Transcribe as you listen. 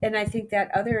And I think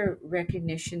that other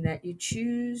recognition that you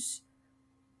choose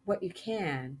what you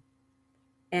can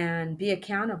and be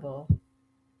accountable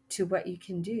to what you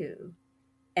can do.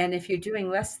 And if you're doing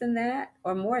less than that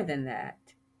or more than that,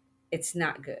 it's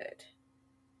not good.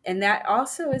 And that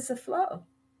also is a flow,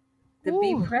 to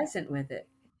be Ooh, present with it.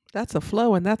 that's a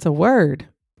flow and that's a word.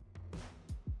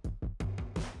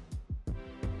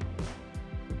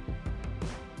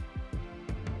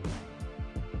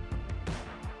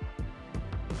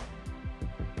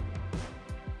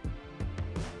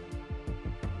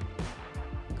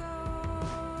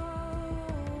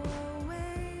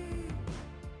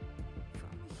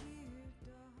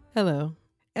 Hello,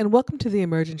 and welcome to the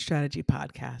Emergent Strategy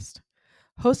Podcast,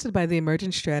 hosted by the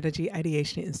Emergent Strategy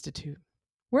Ideation Institute.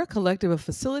 We're a collective of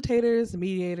facilitators,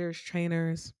 mediators,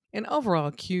 trainers, and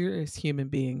overall curious human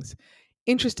beings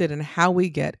interested in how we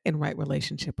get in right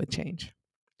relationship with change.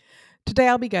 Today,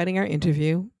 I'll be guiding our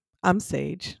interview. I'm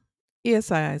Sage,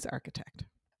 ESI's architect.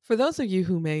 For those of you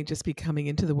who may just be coming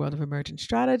into the world of emergent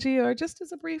strategy, or just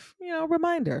as a brief,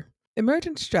 reminder,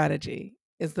 emergent strategy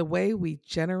is the way we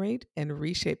generate and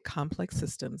reshape complex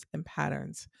systems and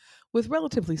patterns with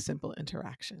relatively simple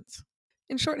interactions.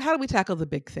 In short, how do we tackle the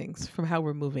big things from how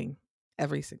we're moving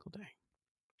every single day?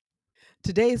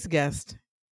 Today's guest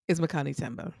is Makani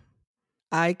Themba.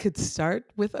 I could start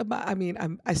with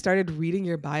I started reading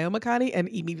your bio, Makani, and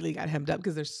immediately got hemmed up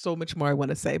because there's so much more I want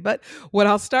to say. But what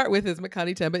I'll start with is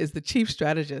Makani Themba is the chief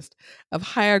strategist of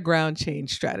Higher Ground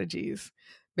Change Strategies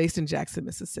based in Jackson,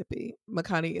 Mississippi.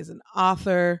 Makani is an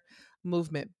author,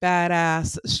 movement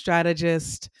badass,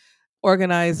 strategist,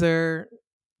 organizer,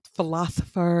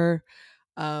 philosopher,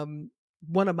 um,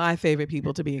 one of my favorite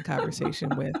people to be in conversation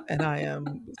with. And I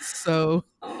am so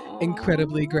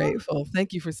incredibly Oh, grateful.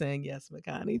 Thank you for saying yes,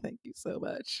 Makani. Thank you so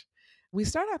much. We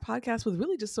start our podcast with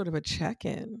really just sort of a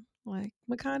check-in. Like,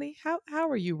 Makani, how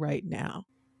are you right now?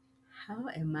 how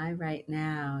am I right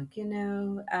now?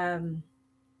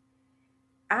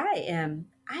 I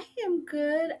am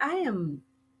good.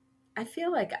 I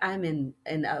feel like I'm in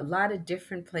a lot of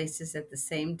different places at the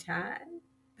same time.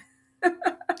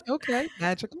 Okay,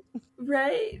 magical.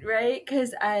 Right, right.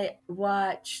 Because I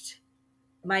watched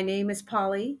My Name is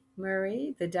Polly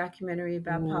Murray, the documentary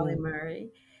about Polly Ooh.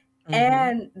 Murray, Mm-hmm.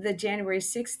 and the January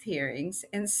 6th hearings.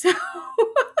 And so,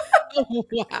 Oh,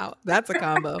 wow, that's a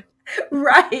combo.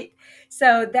 right.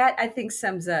 So that I think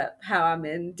sums up how I'm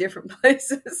in different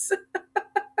places.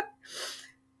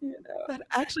 you know, That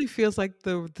actually feels like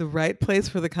the right place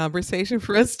for the conversation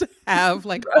for us to have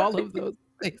like all of right. those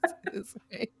places.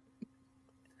 Right?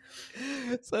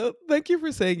 So thank you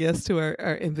for saying yes to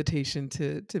our invitation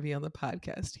to be on the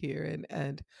podcast here.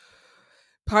 And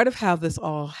part of how this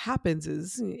all happens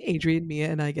is Adrian, Mia,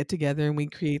 and I get together and we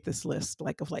create this list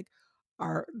of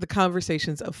our the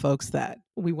conversations of folks that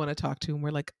we want to talk to, and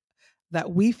we're like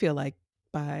that we feel like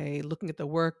by looking at the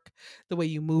work, the way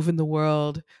you move in the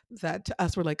world, that to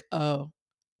us we're like, oh,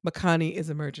 Makani is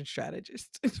emergent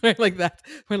strategist, right? Like that.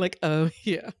 We're like, oh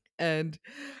yeah. And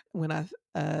when I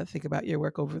think about your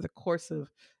work over the course of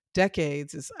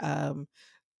decades, is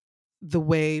the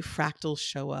way fractals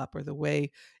show up, or the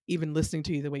way, even listening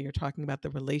to you, the way you're talking about the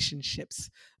relationships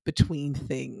between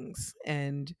things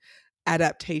and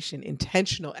adaptation,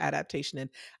 intentional adaptation. And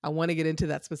I want to get into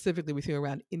that specifically with you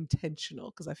around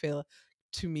intentional, because I feel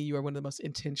to me you are one of the most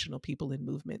intentional people in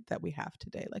movement that we have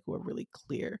today. Like, we're really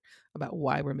clear about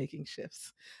why we're making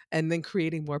shifts and then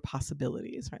creating more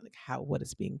possibilities, right? Like what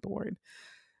is being born.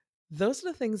 Those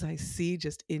are the things I see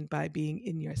just in by being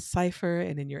in your cipher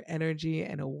and in your energy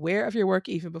and aware of your work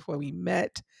even before we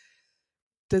met.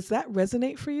 Does that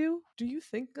resonate for you? Do you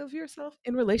think of yourself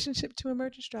in relationship to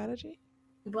emergent strategy?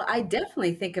 Well, I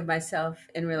definitely think of myself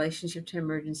in relationship to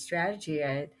emergent strategy.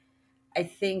 I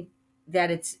think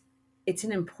that it's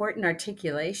an important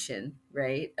articulation,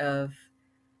 right, of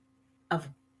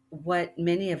what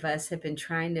many of us have been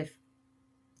trying to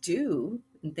do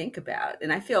and think about.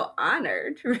 And I feel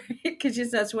honored, right? Because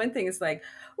just that's one thing. It's like,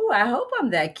 oh, I hope I'm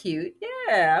that cute.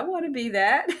 Yeah, I want to be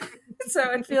that.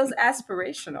 So it feels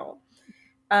aspirational,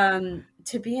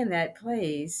 to be in that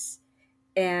place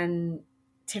and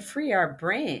to free our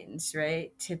brains,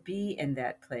 right? To be in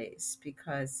that place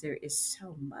because there is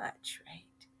so much, right?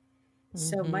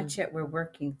 So Hmm. much that we're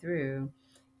working through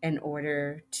in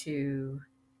order to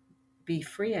be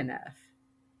free enough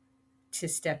to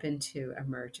step into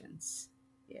emergence.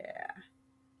 Yeah.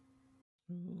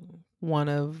 One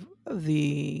of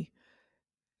the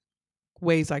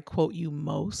ways I quote you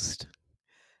most,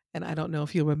 and I don't know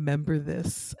if you'll remember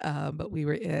this, but we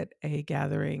were at a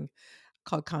gathering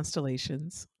called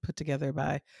Constellations, put together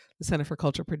by the Center for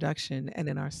Cultural Production. And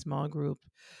in our small group,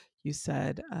 You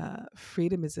said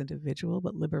freedom is individual,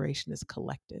 but liberation is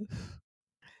collective.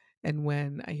 And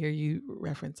when I hear you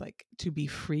reference like to be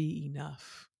free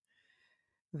enough,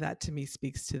 that to me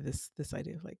speaks to this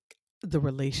idea of like the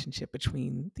relationship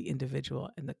between the individual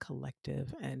and the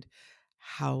collective and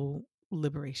how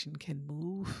liberation can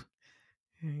move.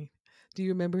 Right? Do you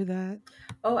remember that?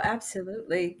 Oh,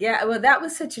 absolutely. Yeah. Well, that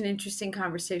was such an interesting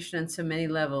conversation on so many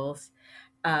levels.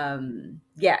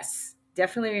 Yes,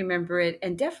 definitely remember it,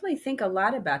 and definitely think a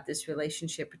lot about this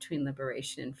relationship between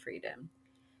liberation and freedom,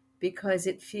 because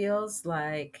it feels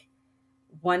like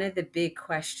one of the big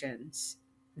questions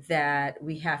that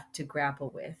we have to grapple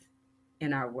with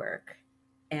in our work,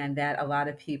 and that a lot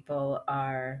of people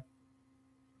are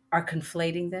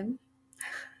conflating them.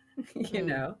 you Mm.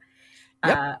 know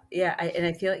Yep. yeah, and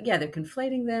I feel like, yeah, they're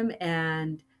conflating them,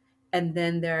 and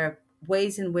then there are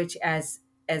ways in which, as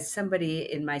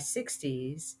somebody in my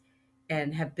 60s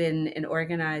and have been an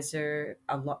organizer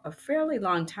a fairly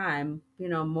long time,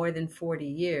 more than 40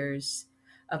 years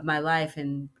of my life,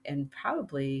 and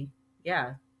probably,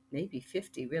 yeah, maybe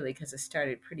 50, really, because I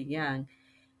started pretty young.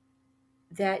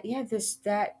 That, yeah, this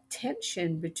that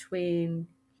tension between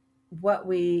what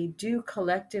we do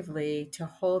collectively to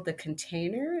hold the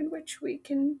container in which we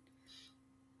can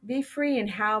be free, and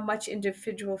how much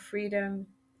individual freedom,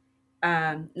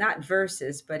 not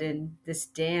versus, but in this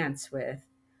dance with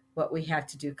what we have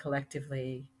to do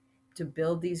collectively to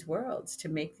build these worlds, to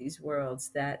make these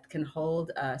worlds that can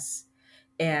hold us,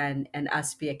 and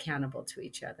us be accountable to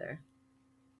each other.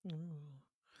 Mm.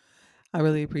 I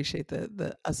really appreciate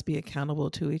the us be accountable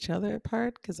to each other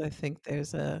part because I think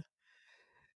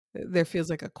there feels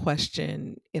like a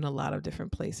question in a lot of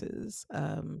different places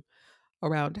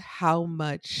around how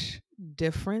much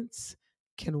difference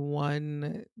can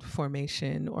one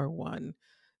formation or one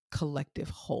collective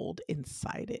hold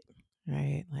inside it,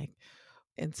 right? Like,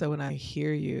 and so when I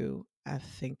hear you, I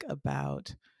think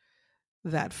about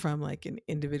that from like an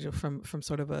individual, from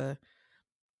sort of a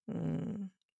mm,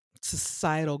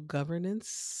 societal governance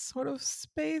sort of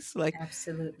space, like,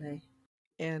 Absolutely.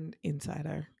 and inside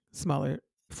our smaller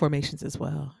formations as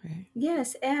well, right?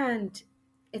 Yes, and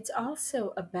it's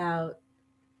also about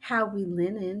how we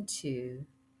lean into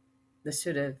the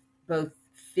sort of both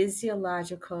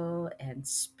physiological and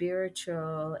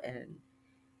spiritual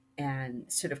and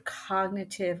sort of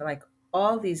cognitive, like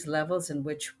all these levels in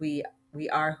which we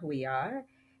are who we are,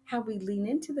 how we lean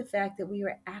into the fact that we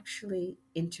are actually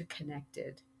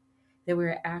interconnected, that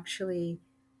we're actually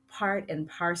part and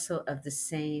parcel of the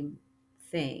same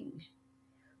thing,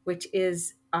 which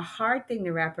is a hard thing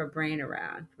to wrap our brain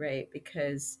around, right?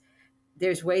 Because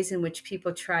there's ways in which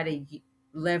people try to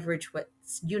leverage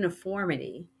what's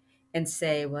uniformity and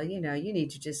say, well, you need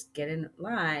to just get in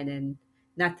line and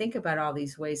not think about all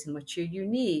these ways in which you're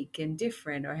unique and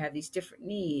different, or have these different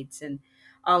needs and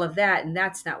all of that. And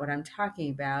that's not what I'm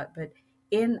talking about. But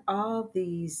in all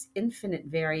these infinite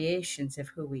variations of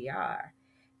who we are,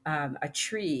 a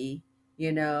tree,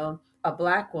 a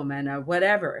black woman, or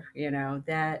whatever,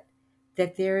 that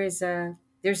there's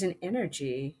an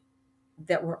energy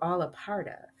that we're all a part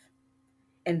of.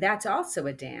 And that's also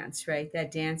a dance, right?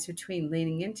 That dance between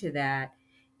leaning into that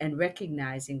and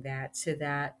recognizing that, so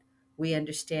that we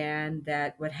understand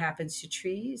that what happens to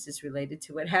trees is related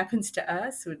to what happens to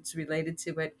us, it's related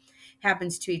to what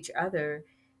happens to each other.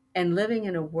 And living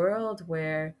in a world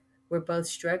where we're both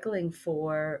struggling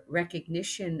for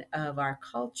recognition of our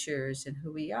cultures and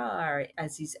who we are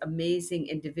as these amazing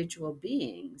individual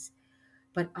beings,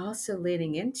 but also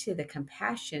leaning into the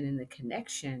compassion and the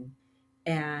connection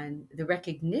and the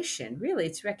recognition. Really,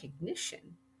 it's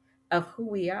recognition of who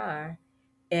we are,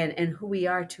 and who we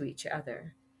are to each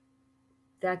other.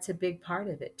 That's a big part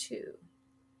of it too.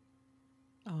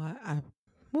 Oh,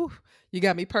 whew, you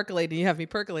got me percolating. You have me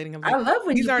percolating. I'm I like, love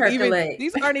when these you aren't even percolate.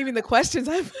 these aren't even the questions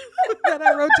I've that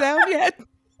I wrote down yet.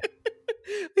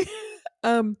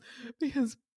 um,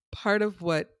 because part of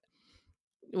what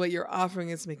you're offering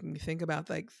is making me think about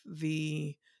like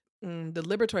the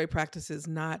liberatory practice is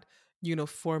not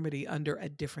uniformity under a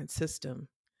different system,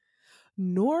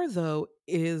 nor though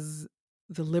is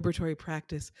the liberatory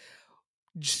practice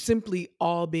simply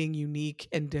all being unique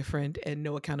and different and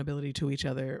no accountability to each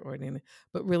other or anything,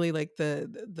 but really like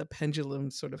the pendulum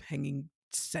sort of hanging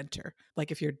center.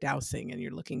 Like if you're dowsing and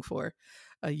you're looking for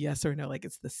a yes or no, like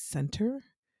it's the center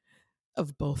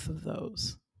of both of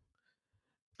those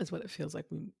is what it feels like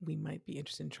we might be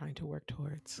interested in trying to work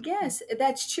towards. Yes,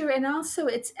 that's true. And also,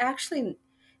 it's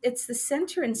the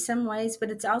center in some ways, but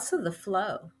it's also the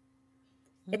flow.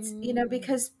 It's, Mm.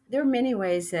 because there are many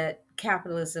ways that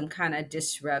capitalism kind of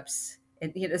disrupts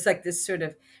And it's like this sort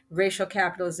of racial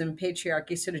capitalism,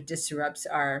 patriarchy sort of disrupts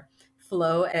our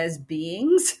flow as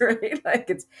beings, right? Like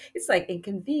it's like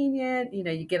inconvenient. You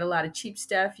get a lot of cheap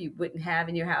stuff you wouldn't have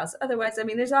in your house otherwise. I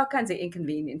mean, there's all kinds of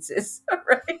inconveniences,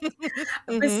 right?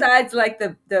 Hmm. Besides like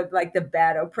the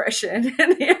bad oppression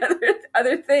and the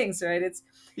other things, right?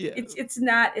 Yes. It's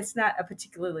not a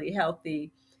particularly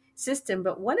healthy system.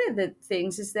 But one of the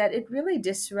things is that it really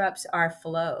disrupts our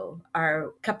flow,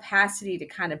 our capacity to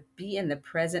kind of be in the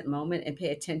present moment and pay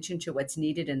attention to what's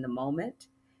needed in the moment,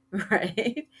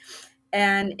 right?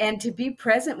 And to be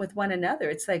present with one another.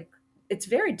 It's like it's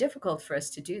very difficult for us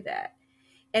to do that.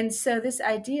 And so this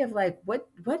idea of like what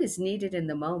is needed in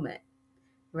the moment,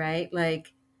 right?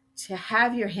 Like to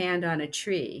have your hand on a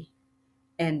tree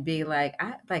and be like,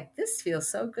 I like this feels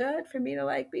so good for me to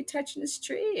like be touching this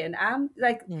tree. And I'm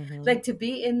Hmm. like to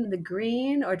be in the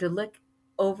green or to look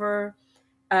over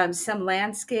some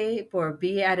landscape or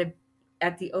be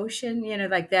at the ocean,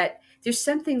 like that. There's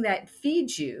something that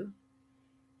feeds you,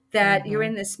 that you're Hmm.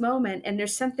 in this moment. And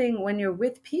there's something when you're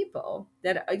with people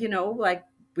that, like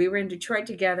we were in Detroit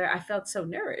together, I felt so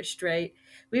nourished, right?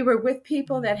 We were with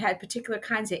people that had particular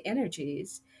kinds of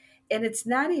energies. And it's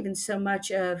not even so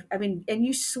much of, I mean, and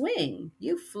you swing,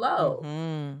 you flow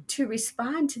Hmm. to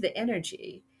respond to the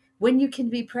energy when you can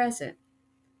be present,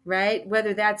 right?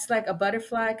 Whether that's like a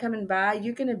butterfly coming by,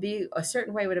 you're going to be a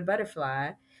certain way with a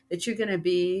butterfly that you're going to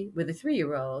be with a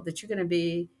 3-year-old, that you're going to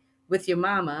be with your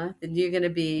mama, that you're going to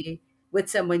be with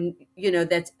someone,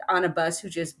 that's on a bus who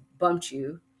just bumped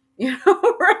you,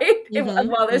 right? Hmm.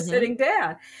 While they're Hmm. sitting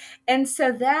down. And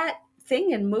so that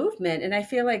thing in movement, and I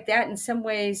feel like that in some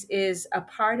ways is a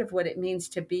part of what it means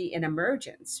to be in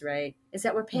emergence, right? Is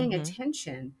that we're paying Hmm.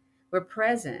 attention, we're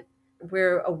present,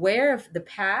 we're aware of the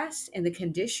past and the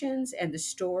conditions and the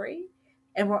story,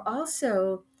 and we're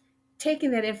also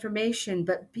taking that information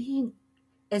but being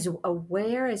as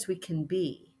aware as we can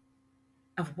be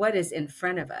of what is in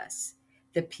front of us.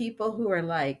 The people who are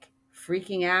like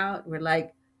freaking out, we're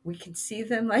like, we can see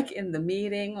them like in the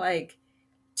meeting, like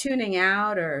tuning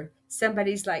out, or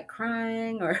somebody's like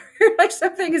crying, or like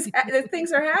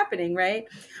things are happening, right?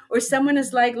 Or someone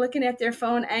is like looking at their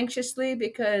phone anxiously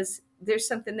because there's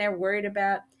something they're worried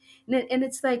about. And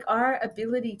it's like our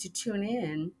ability to tune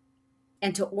in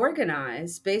and to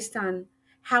organize based on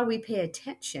how we pay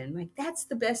attention, like that's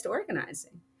the best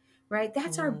organizing, right?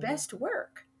 That's our Hmm. best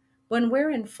work when we're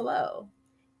in flow.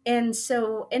 And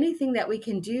so anything that we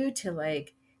can do to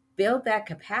like build that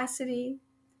capacity,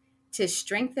 to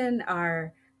strengthen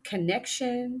our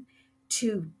connection,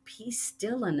 to be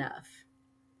still enough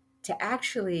to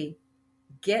actually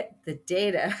get the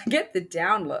data, get the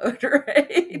download,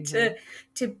 right? Hmm.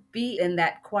 To be in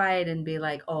that quiet and be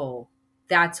like, oh,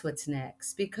 that's what's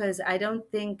next. Because I don't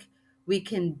think we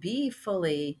can be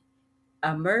fully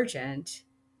emergent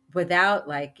without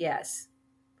like, yes,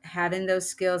 having those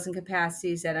skills and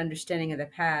capacities, that understanding of the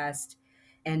past,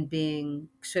 and being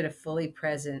sort of fully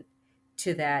present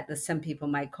to that some people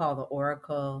might call the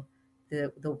oracle,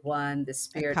 the one, the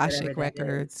spirit, whatever Akashic that is,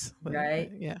 records.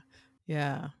 right? Yeah.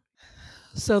 Yeah.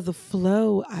 So the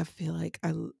flow, I feel like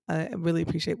I really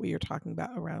appreciate what you're talking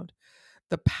about around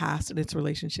the past and its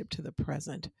relationship to the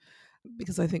present,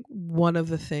 because I think one of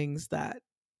the things that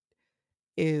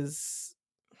is,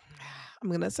 I'm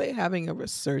going to say having a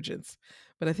resurgence,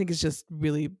 but I think it's just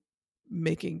really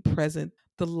making present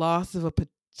the loss of a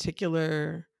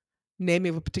particular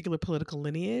naming of a particular political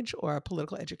lineage or a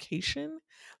political education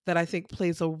that I think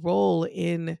plays a role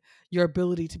in your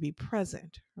ability to be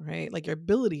present, right? Like your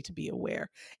ability to be aware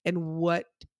and what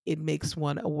it makes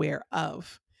one aware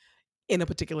of in a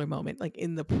particular moment, like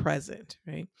in the present,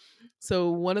 right?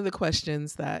 So, one of the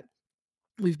questions that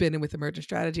we've been in with emergent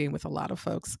strategy and with a lot of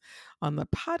folks on the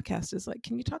podcast is like,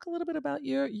 can you talk a little bit about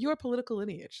your political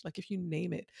lineage? Like, if you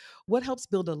name it, what helps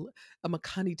build a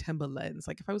Makani Themba lens?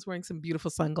 Like, if I was wearing some beautiful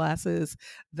sunglasses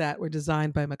that were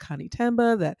designed by Makani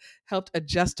Themba that helped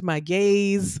adjust my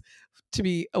gaze to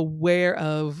be aware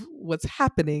of what's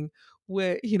happening,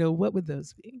 where, what would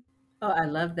those be? Oh, I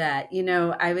love that.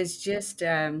 I was just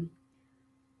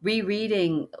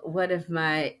rereading one of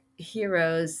my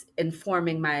heroes,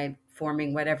 informing my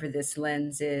forming whatever this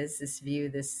lens is, this view,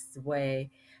 this way,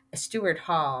 Stuart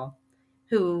Hall,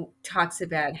 who talks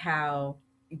about how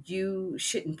you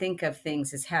shouldn't think of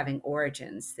things as having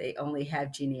origins, they only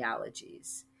have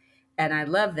genealogies. And I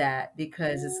love that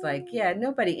because it's like, yeah,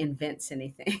 nobody invents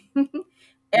anything.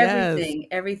 Yes.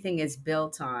 Everything is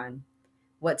built on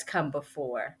what's come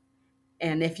before.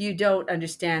 And if you don't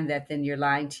understand that, then you're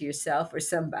lying to yourself or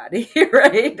somebody,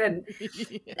 right?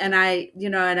 And I,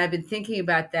 and I've been thinking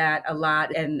about that a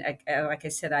lot. And like I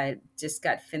said, I just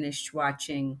got finished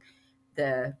watching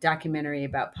the documentary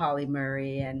about Polly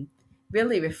Murray and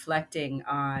really reflecting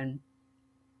on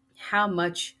how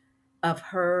much of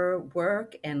her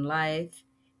work and life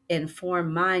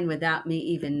informed mine without me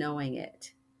even knowing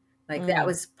it. Like that Mm,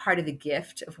 was part of the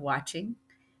gift of watching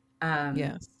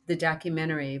yes. the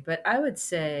documentary. But I would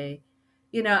say,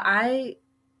 I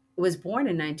was born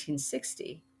in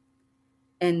 1960.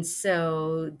 And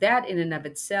so that in and of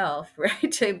itself,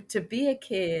 right, to be a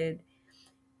kid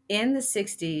in the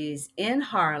 60s in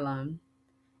Harlem,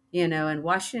 in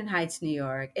Washington Heights, New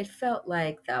York, it felt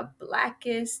like the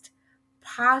blackest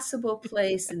possible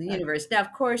place in the universe. Now,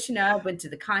 of course, I went to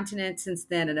the continent since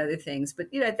then and other things,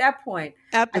 but at that point,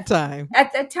 At the I, time.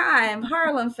 at that time,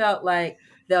 Harlem felt like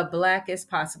the blackest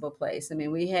possible place. I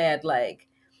mean, we had like,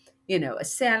 a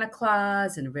Santa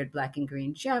Claus in a red, black, and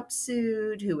green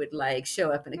jumpsuit who would like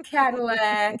show up in a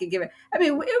Cadillac and give it. I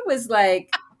mean, it was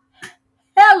like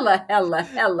hella, hella,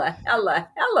 hella, hella,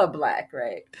 hella black,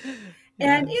 right?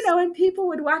 And, Yes. and people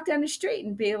would walk down the street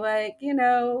and be like,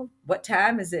 what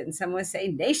time is it? And someone would say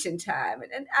nation time.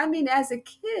 And I mean, as a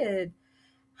kid,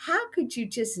 how could you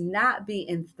just not be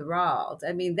enthralled?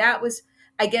 I mean, that was,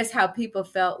 I guess, how people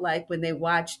felt like when they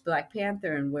watched Black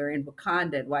Panther and were in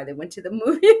Wakanda and why they went to the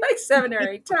movie like 7 or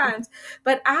 8 times.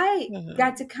 But I Uh-huh.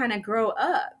 got to kind of grow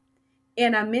up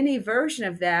in a mini version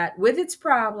of that with its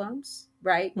problems,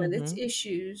 right? With its Hmm.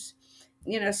 issues,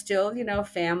 still,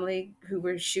 family who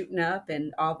were shooting up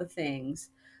and all the things,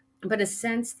 but a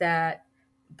sense that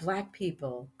Black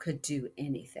people could do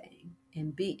anything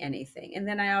and be anything. And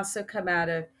then I also come out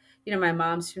of, my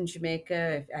mom's from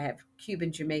Jamaica. I have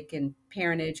Cuban Jamaican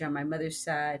parentage on my mother's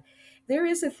side. There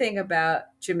is a thing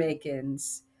about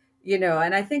Jamaicans,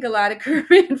 and I think a lot of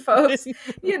Caribbean folks,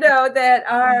 that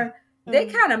are, they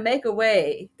kind of make a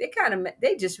way.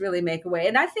 They just really make a way.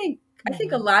 And I think a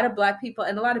Mhm. lot of Black people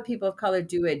and a lot of people of color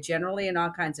do it generally in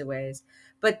all kinds of ways,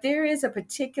 but there is a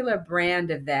particular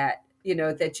brand of that,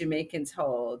 that Jamaicans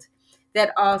hold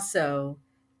that also,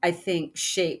 I think,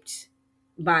 shaped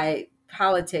my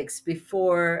politics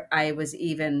before I was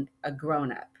even a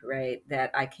grown up, right?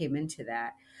 That I came into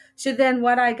that. So then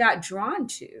what I got drawn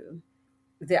to,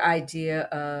 the idea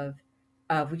of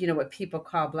what people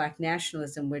call Black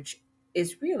nationalism, which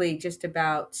is really just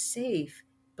about safe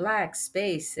Black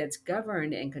space that's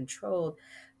governed and controlled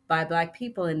by Black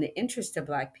people in the interest of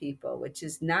Black people, which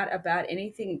is not about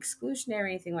anything exclusionary or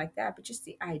anything like that, but just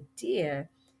the idea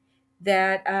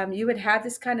that you would have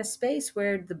this kind of space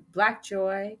where the Black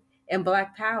joy and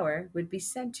Black power would be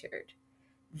centered.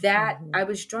 That I Mhm.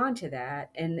 was drawn to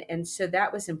that, and so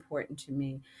that was important to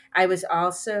me. I was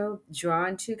also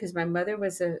drawn to, because my mother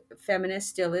was a feminist,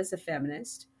 still is a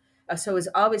feminist, so it was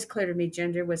always clear to me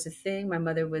gender was a thing. My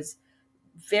mother was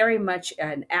very much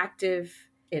an active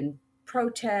in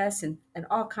protests and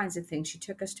all kinds of things. She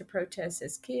took us to protests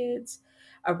as kids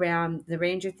around the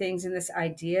range of things, and this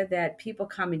idea that people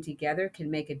coming together can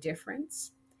make a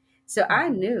difference. So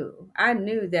Mhm. I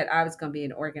knew that I was going to be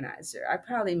an organizer. I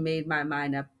probably made my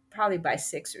mind up probably by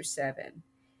 6 or 7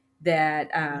 that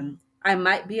Wow. I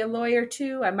might be a lawyer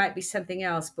too. I might be something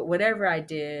else, but whatever I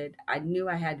did, I knew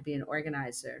I had to be an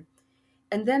organizer.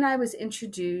 And then I was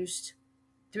introduced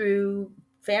through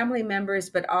family members,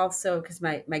 but also because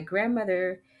my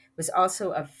grandmother was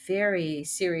also a very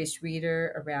serious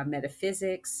reader around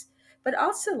metaphysics, but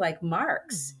also like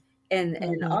Marx and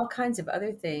Mhm. all kinds of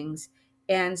other things.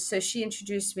 And so she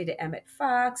introduced me to Emmett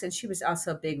Fox, and she was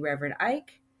also a big Reverend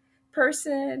Ike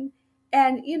person.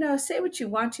 And say what you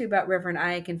want to about Reverend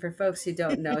Ike, and for folks who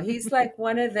don't know, he's like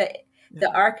one of Yeah.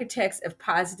 the architects of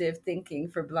positive thinking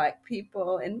for Black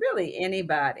people and really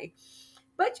anybody.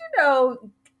 But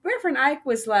Reverend Ike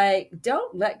was like,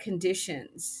 don't let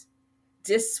conditions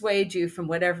dissuade you from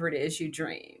whatever it is you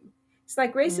dream. It's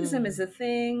like racism is Mm. a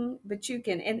thing, but you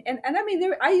can, and I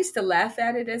mean, I used to laugh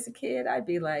at it as a kid. I'd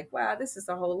be like, wow, this is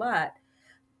a whole lot.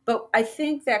 But I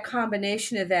think that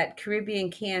combination of that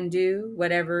Caribbean can do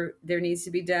whatever there needs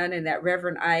to be done, and that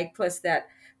Reverend Ike, plus that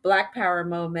Black Power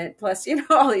moment, plus,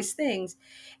 all these things.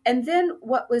 And then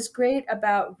what was great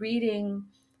about reading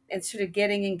and sort of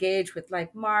getting engaged with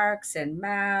like Marx and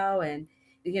Mao and,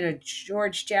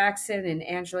 George Jackson and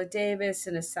Angela Davis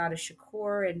and Asada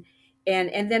Shakur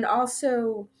and then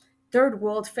also third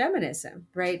world feminism,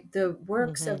 right? The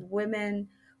works of Mhm. women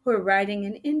who are writing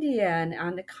in India and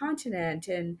on the continent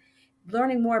and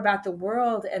learning more about the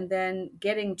world and then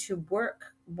getting to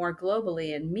work more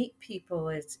globally and meet people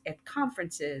at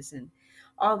conferences and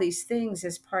all these things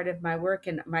as part of my work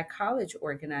and my college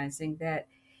organizing, that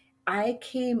I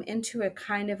came into a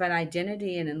kind of an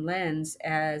identity and a lens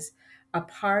as a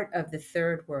part of the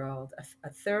third world, a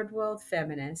third world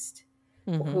feminist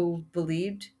Hmm. who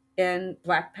believed in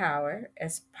Black power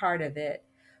as part of it,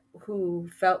 who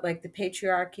felt like the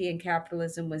patriarchy and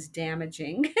capitalism was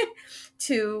damaging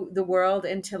to the world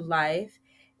and to life,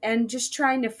 and just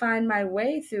trying to find my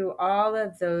way through all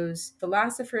of those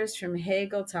philosophers from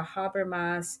Hegel to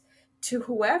Habermas to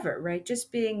whoever, right?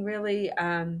 Just being really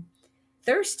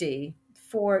thirsty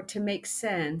for to make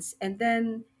sense. And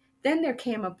then there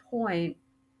came a point,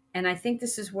 and I think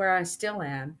this is where I still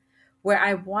am, where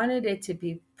I wanted it to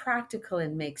be practical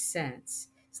and make sense.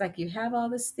 It's like you have all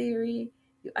this theory,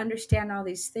 you understand all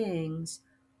these things.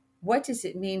 What does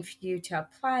it mean for you to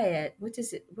apply it? What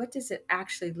does it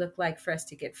actually look like for us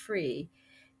to get free?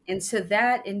 And so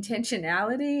that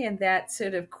intentionality and that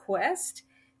sort of quest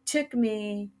took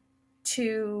me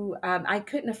to, I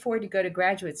couldn't afford to go to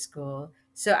graduate school.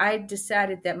 So I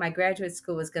decided that my graduate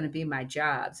school was going to be my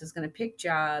jobs. I was going to pick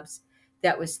jobs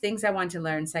that was things I wanted to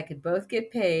learn so I could both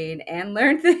get paid and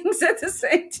learn things at the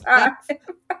same time.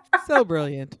 So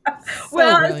brilliant. So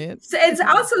Well, brilliant. it's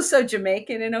also so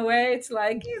Jamaican in a way. It's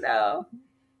like, you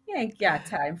ain't got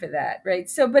time for that, right?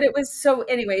 So, but it was so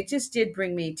anyway, it just did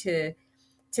bring me to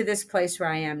this place where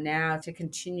I am now, to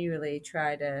continually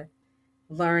try to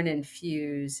learn and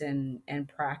fuse and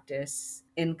practice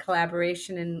in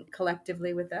collaboration and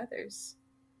collectively with others.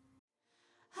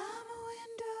 I'm a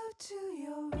window to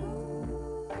your room,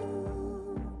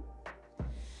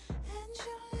 and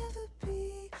you'll never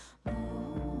be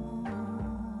more.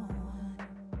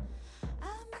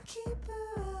 I'm a keeper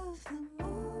of the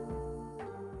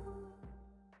moon.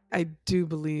 I do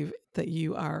believe that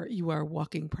you are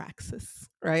walking praxis,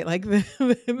 right? Like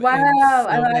Wow, in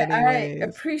so many I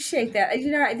ways. appreciate that.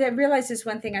 I realize there's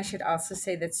one thing I should also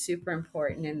say that's super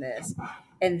important in this,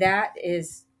 and that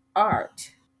is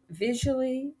art,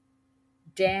 visually,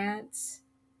 dance,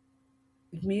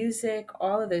 music,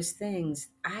 all of those things.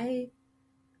 I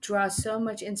draw so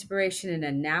much inspiration and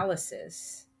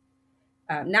analysis.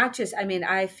 Not just, I mean,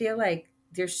 I feel like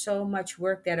there's so much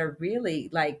work that are really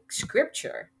like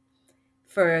scripture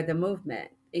for the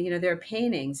movement. There are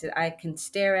paintings that I can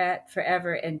stare at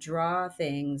forever and draw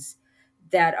things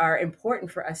that are important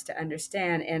for us to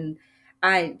understand. And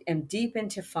I am deep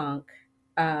into funk.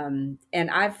 And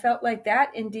I felt like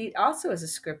that indeed also is a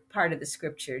script part of the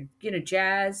scripture.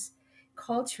 Jazz,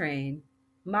 Coltrane,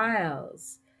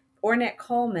 Miles, Ornette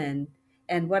Coleman,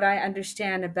 and what I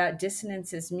understand about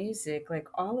dissonance as music, like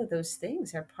all of those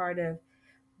things are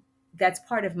that's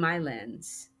part of my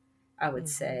lens, I would Hmm.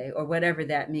 say, or whatever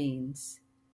that means.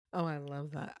 Oh, I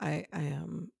love that. I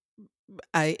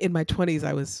in my 20s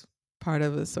I was part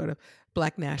of a sort of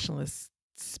black nationalist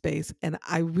space, and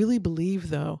I really believe,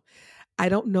 though, I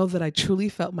don't know that I truly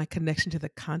felt my connection to the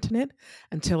continent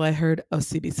until I heard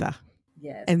Osibisa,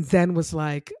 and Yes. then was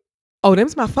like, "Oh,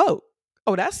 them's my folk.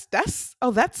 Oh,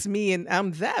 that's me and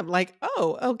I'm them." Like,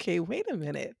 "Oh, okay, wait a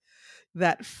minute."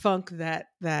 That funk, that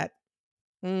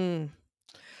mm,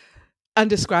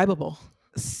 undescribable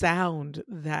sound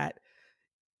that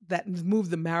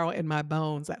moved the marrow in my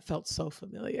bones, that felt so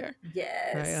familiar, right?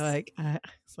 Yes.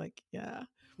 It's like, yeah,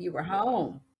 You were yeah.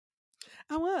 home.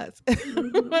 I was. I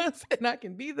Hmm. was, and I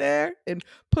can be there and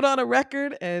put on a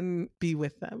record and be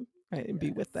with them, right? And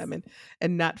be with them Yes.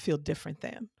 and not feel different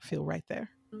than, feel right there.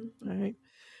 Hmm. Right.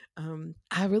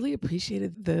 I really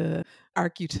appreciated the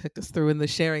arc you took us through and the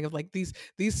sharing of like these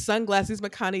sunglasses,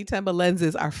 Makani Themba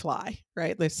lenses are fly,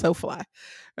 right? They're so fly,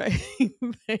 right?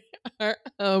 They are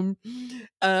um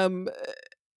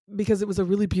because it was a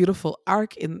really beautiful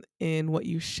arc in what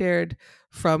you shared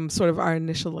from sort of our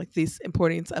initial like this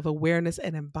importance of awareness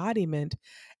and embodiment,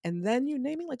 and then you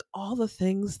naming like all the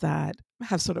things that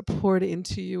have sort of poured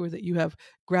into you or that you have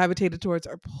gravitated towards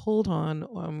or pulled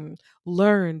on,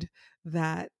 learned,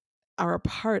 that are a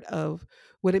part of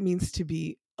what it means to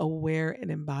be aware and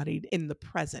embodied in the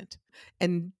present,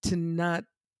 and to not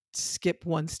skip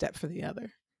one step for the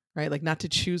other, right? Like not to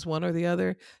choose one or the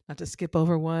other, not to skip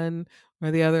over one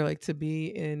or the other, like to be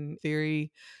in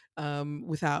theory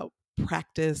without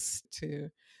practice, to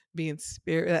be in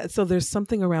spirit. So there's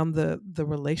something around the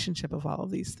relationship of all of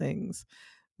these things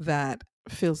that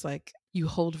feels like you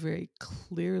hold very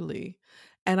clearly.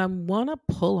 And I want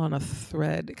to pull on a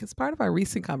thread because part of our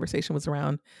recent conversation was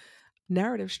around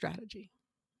narrative strategy.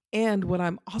 And what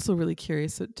I'm also really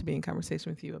curious to be in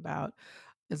conversation with you about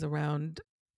is around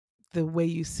the way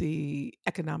you see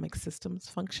economic systems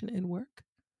function in work,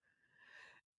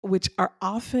 which are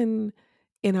often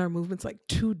in our movements like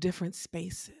two different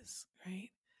spaces, right?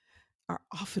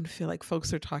 often feel like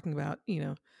folks are talking about,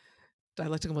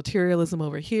 dialectical materialism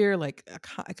over here, like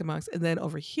economics, and then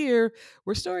over here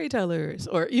we're storytellers,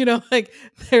 or like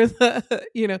there's a,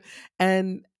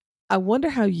 and I wonder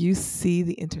how you see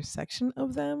the intersection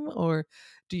of them, or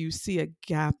do you see a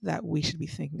gap that we should be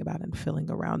thinking about and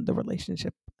filling around the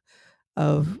relationship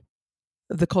of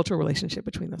the cultural relationship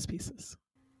between those pieces?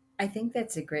 I think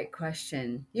that's a great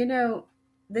question.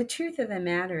 The truth of the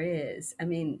matter is, I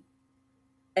mean,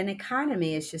 an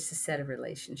economy is just a set of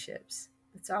relationships.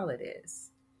 That's all it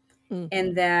is. Mm-hmm.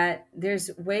 And that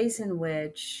there's ways in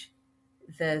which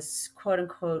this quote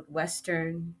unquote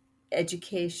Western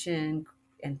education,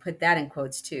 and put that in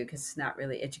quotes too, because it's not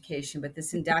really education, but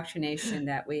this indoctrination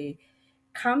that we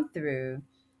come through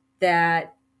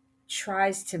that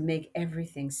tries to make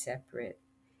everything separate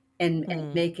and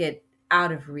Mm, make it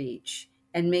out of reach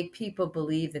and make people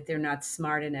believe that they're not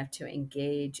smart enough to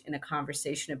engage in a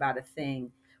conversation about a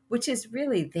thing, which is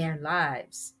really their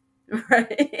lives,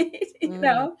 right?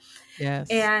 mm. Yes.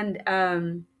 And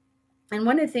and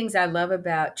one of the things I love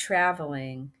about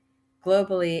traveling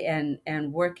globally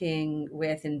and working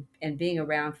with and being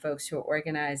around folks who are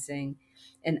organizing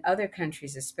in other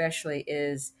countries especially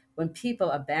is when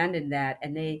people abandon that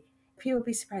and they people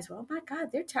be surprised, well, oh my God,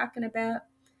 they're talking about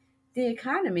the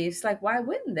economy. It's like, why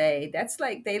wouldn't they? That's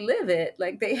like they live it.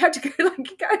 Like they have to go, like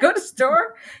you gotta go to the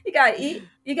store, you gotta eat,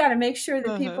 you gotta make sure that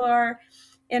Uh-huh. people are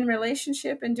in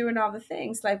relationship and doing all the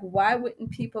things. Like, why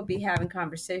wouldn't people be having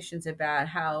conversations about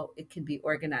how it can be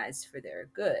organized for their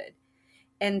good?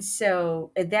 And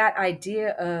so that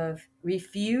idea of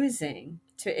refusing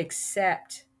to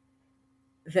accept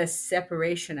the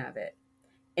separation of it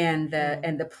Mm,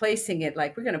 and the placing it,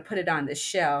 like we're going to put it on the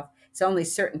shelf so only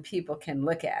certain people can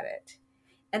look at it.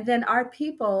 And then our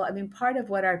people, I mean, part of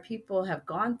what our people have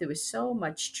gone through is so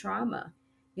much trauma.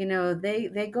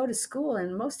 They go to school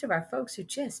and most of our folks are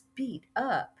just beat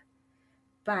up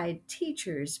by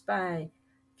teachers, by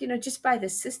just by the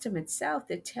system itself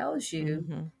that tells you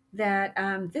mm-hmm. that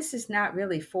this is not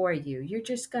really for you. You're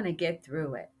just going to get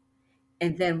through it.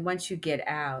 And then once you get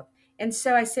out. And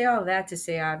so I say all that to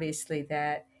say, obviously,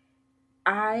 that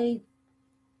I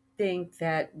think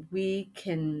that we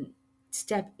can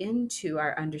step into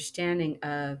our understanding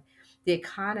of the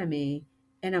economy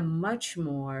in a much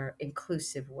more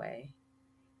inclusive way.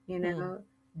 You Mm. know,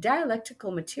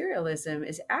 dialectical materialism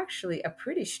is actually a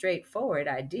pretty straightforward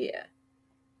idea.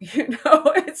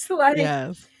 It's like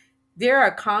Yes. there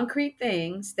are concrete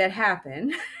things that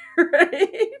happen,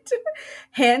 right?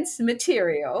 Hence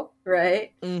material,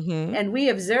 right? Mm-hmm. And we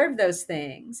observe those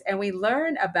things and we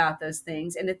learn about those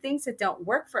things. And the things that don't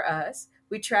work for us,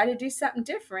 we try to do something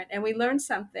different and we learn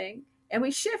something and we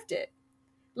shift it.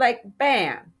 Like,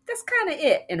 bam, that's kind of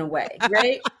it in a way,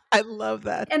 right? I love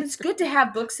that. And it's good to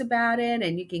have books about it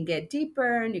and you can get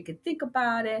deeper and you can think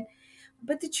about it.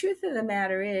 But the truth of the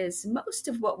matter is, most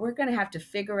of what we're going to have to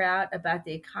figure out about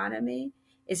the economy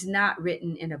is not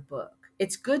written in a book.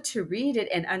 It's good to read it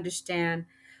and understand,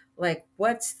 like,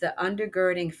 what's the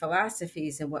undergirding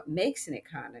philosophies and what makes an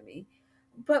economy.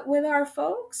 But with our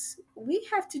folks, we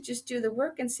have to just do the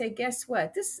work and say, guess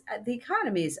what? The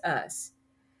economy is us.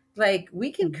 Like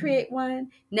we can Mhm. create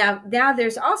one. Now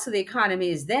there's also the economy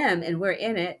is them and we're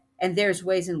in it. And there's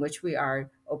ways in which we are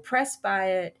oppressed by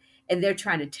it. And they're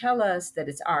trying to tell us that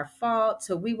it's our fault.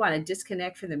 So we want to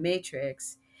disconnect from the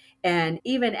matrix. And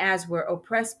even as we're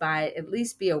oppressed by it, at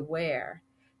least be aware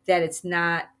that it's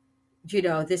not,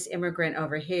 this immigrant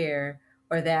over here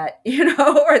or that,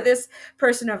 or this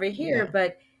person over here, Yeah.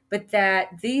 but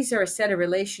that these are a set of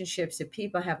relationships that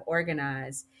people have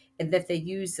organized and that they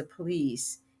use the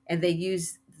police and they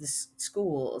use the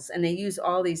schools and they use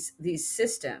all these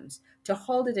systems to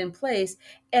hold it in place,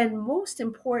 and most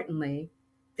importantly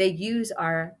they use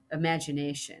our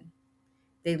imagination.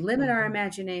 They limit our Mhm.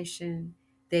 imagination,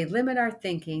 they limit our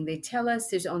thinking, they tell us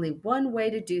there's only one way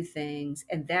to do things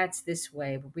and that's this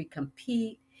way, where we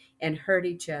compete and hurt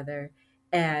each other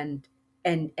and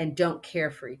and don't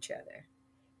care for each other,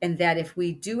 and that if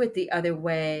we do it the other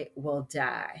way we'll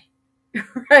die.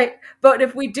 Right? But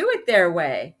if we do it their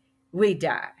way, we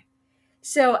die.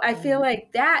 So I feel Mm.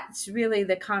 like that's really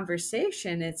the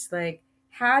conversation. It's like,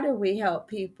 how do we help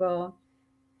people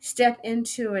step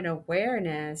into an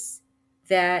awareness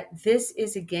that this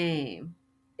is a game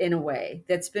in a way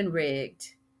that's been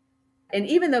rigged? And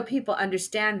even though people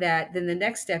understand that, then the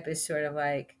next step is sort of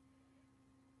like,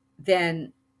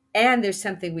 then, and there's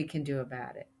something we can do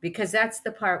about it. Because that's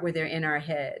the part where they're in our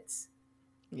heads.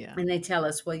 Yeah. And they tell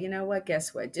us, well, you know what?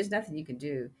 Guess what? There's nothing you can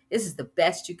do. This is the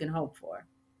best you can hope for.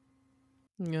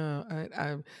 No,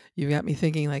 you got me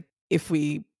thinking like if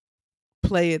we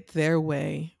play it their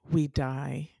way, we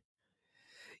die.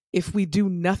 If we do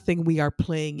nothing, we are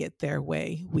playing it their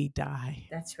way, we die.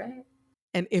 That's right.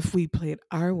 And if we play it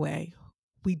our way,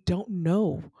 we don't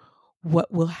know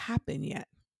what will happen yet.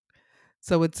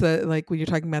 So it's like when you're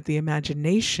talking about the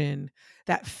imagination,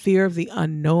 that fear of the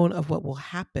unknown of what will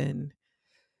happen.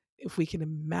 If we can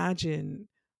imagine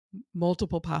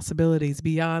multiple possibilities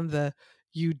beyond the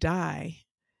you die,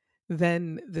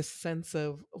 then this sense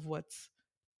of what's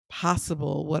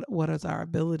possible, what is our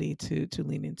ability to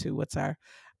lean into, what's our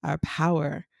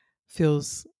power,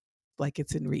 feels like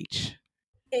it's in reach.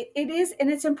 It is, and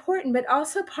it's important, but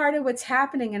also part of what's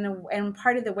happening, and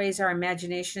part of the ways our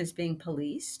imagination is being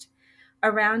policed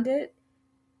around it.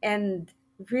 And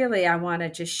really, I want to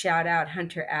just shout out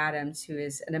Hunter Adams, who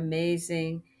is an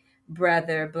amazing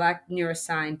brother, Black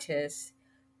neuroscientist,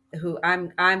 who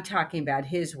I'm talking about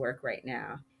his work right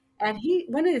now. And he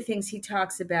one of the things he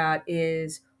talks about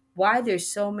is why there's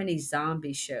so many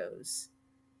zombie shows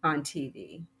on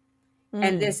TV.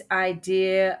 And Mm, this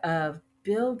idea of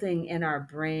building in our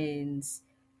brains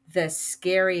the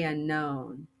scary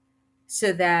unknown,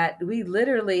 so that we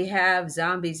literally have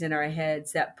zombies in our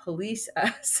heads that police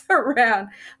us around.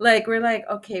 Like, we're like,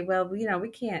 okay, well, we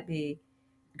can't be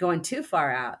going too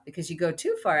far out, because you go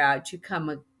too far out, you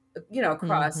come,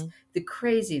 across hmm. the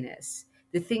craziness,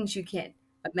 the things you can't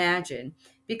imagine,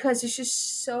 because there's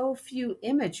just so few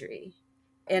imagery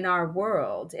in our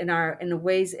world, in the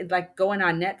ways, like going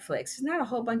on Netflix. There's not a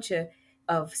whole bunch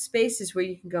of spaces where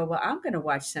you can go, well, I'm going to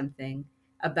watch something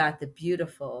about the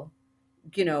beautiful,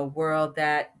 world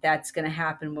that's going to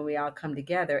happen when we all come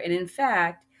together. And in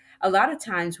fact, a lot of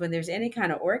times when there's any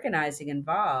kind of organizing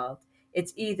involved,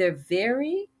 it's either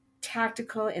very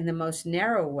tactical in the most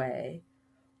narrow way,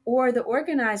 or the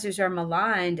organizers are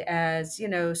maligned as,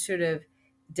 sort of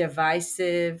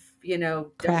divisive,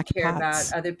 don't care about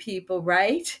Crackpots. other people,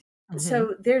 right? Hmm.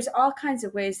 So there's all kinds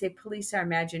of ways they police our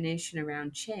imagination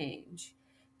around change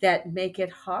that make it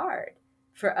hard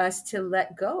for us to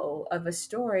let go of a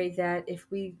story that, if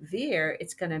we veer,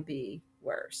 it's going to be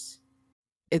worse.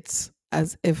 It's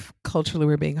as if culturally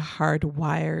we're being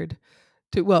hardwired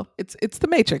to, well, it's the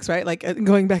Matrix, right? Like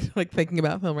going back to like thinking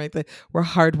about film, right? That we're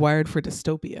hardwired for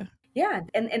dystopia. Yeah,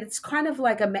 and it's kind of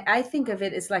like I think of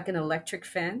it as like an electric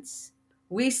fence.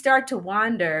 We start to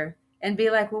wander and be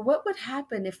like, well, what would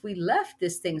happen if we left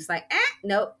this thing? It's like,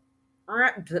 nope,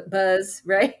 buzz,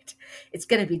 right? It's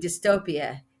going to be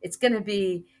dystopia. It's going to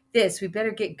be this. We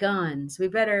better get guns. We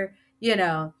better,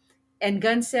 and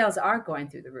gun sales are going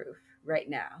through the roof right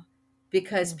now,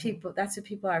 because Hmm. that's what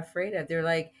people are afraid of. They're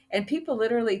like, and people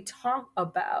literally talk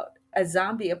about a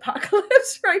zombie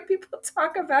apocalypse, right? People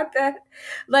talk about that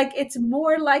like it's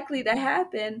more likely to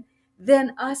happen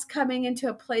than us coming into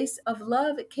a place of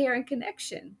love, care, and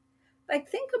connection. Like,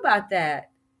 think about that.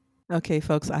 Okay,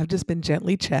 folks, I've just been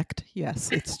gently checked.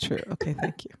 Yes, it's true. Okay,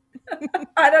 thank you.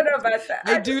 I don't know about that.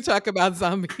 I do talk about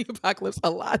zombie apocalypse a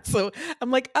lot. So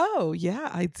I'm like, oh, yeah,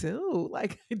 I do.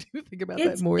 Like, I do think about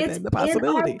that more It's than the in our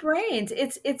possibility. brains.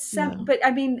 It's some, Yeah. but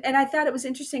I mean, and I thought it was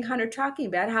interesting, Hunter, talking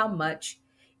about how much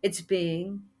it's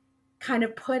being kind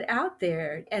of put out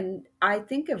there. And I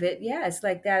think of it, yeah, it's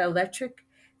like that electric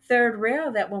third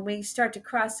rail, that when we start to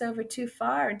cross over too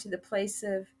far into the place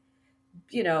of,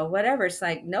 whatever, it's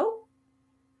like, nope.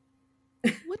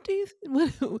 What do you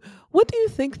what do you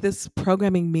think this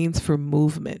programming means for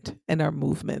movement and our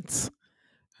movements?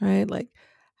 Right? Like,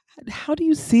 how do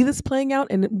you see this playing out,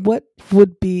 and what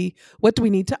do we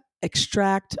need to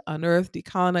extract, unearth,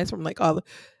 decolonize from, like, all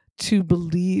to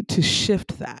believe, to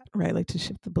shift that, right? Like, to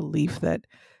shift the belief that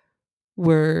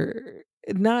we're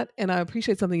not. And I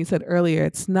appreciate something you said earlier.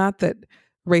 It's not that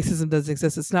racism doesn't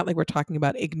exist. It's not like we're talking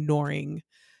about ignoring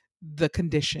the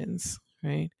conditions,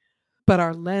 right? But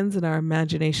our lens and our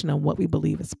imagination on what we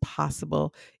believe is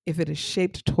possible, if it is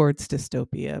shaped towards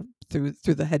dystopia through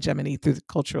the hegemony, through the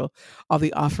cultural, all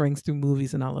the offerings through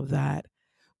movies and all of that.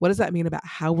 What does that mean about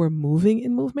how we're moving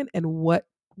in movement, and what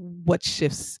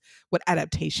shifts, what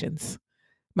adaptations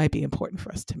might be important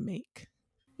for us to make?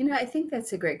 I think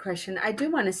that's a great question. I do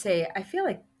want to say, I feel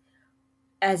like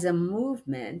as a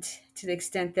movement, to the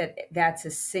extent that that's a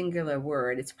singular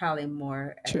word, it's probably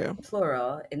more True.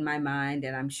 plural in my mind,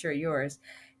 and I'm sure yours,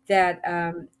 that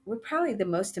we're probably the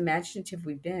most imaginative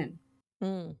we've been.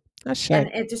 Mm, that's And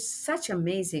right. it's just such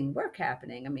amazing work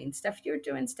happening. I mean, stuff you're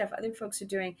doing, stuff other folks are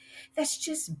doing, that's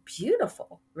just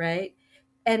beautiful, right?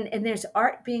 And there's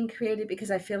art being created,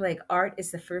 because I feel like art is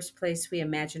the first place we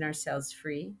imagine ourselves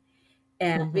free.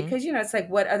 And Hmm. because, it's like,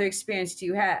 what other experience do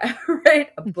you have, right?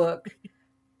 A book,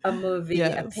 a movie, a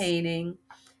Yes. painting.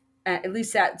 At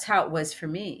least that's how it was for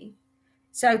me.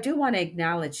 So I do want to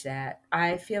acknowledge that.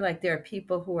 I feel like there are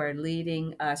people who are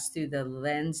leading us through the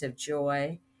lens of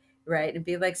joy, right? And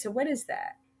be like, so what is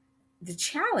that? The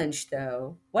challenge,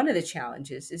 though, one of the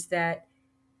challenges is that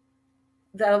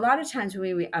a lot of times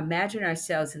when we imagine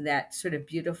ourselves in that sort of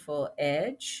beautiful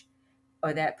edge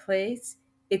or that place,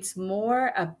 it's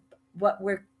more of what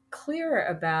we're clearer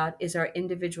about is our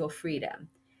individual freedom.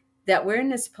 That we're in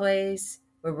this place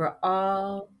where we're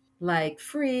all like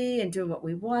free and doing what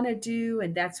we want to do,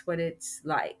 and that's what it's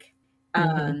like.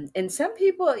 Mm-hmm. And some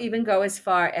people even go as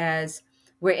far as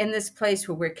we're in this place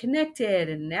where we're connected,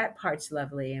 and that part's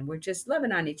lovely, and we're just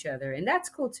loving on each other, and that's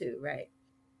cool too, right?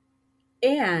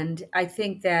 And I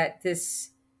think that this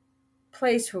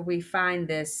place where we find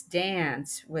this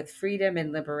dance with freedom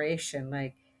and liberation,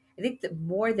 like, I think the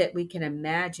more that we can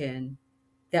imagine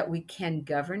that we can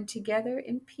govern together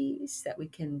in peace, that we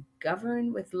can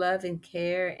govern with love and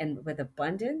care and with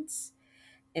abundance,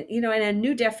 and and a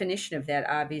new definition of that,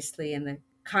 obviously, in the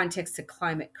context of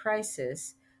climate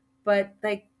crisis. But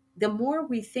like, the more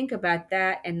we think about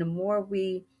that, and the more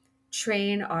we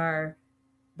train our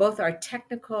both our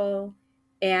technical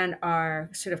and our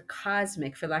sort of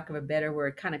cosmic, for lack of a better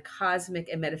word, kind of cosmic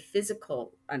and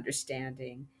metaphysical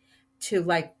understanding to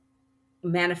like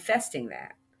manifesting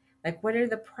that. Like, what are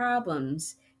the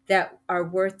problems that are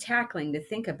worth tackling to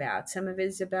think about? Some of it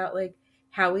is about like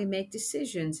how we make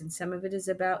decisions, and some of it is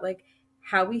about like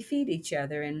how we feed each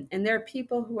other. And there are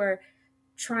people who are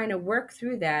trying to work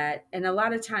through that. And a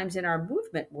lot of times in our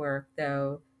movement work,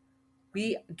 though,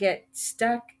 we get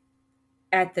stuck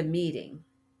at the meeting.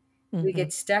 We Mm-hmm.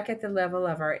 get stuck at the level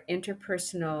of our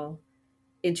interpersonal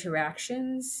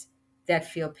interactions that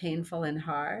feel painful and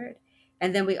hard.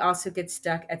 And then we also get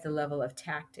stuck at the level of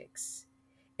tactics.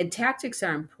 And tactics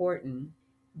are important,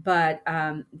 but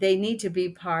they need to be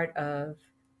part of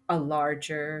a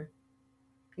larger,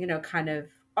 kind of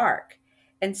arc.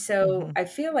 And so Mm-hmm. I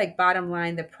feel like, bottom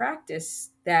line, the practice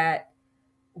that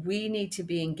we need to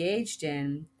be engaged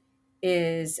in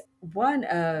is one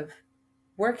of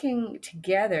working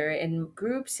together in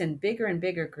groups and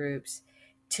bigger groups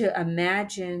to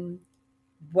imagine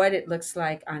what it looks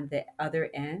like on the other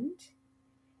end,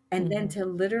 and then Mm-hmm. to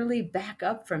literally back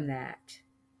up from that,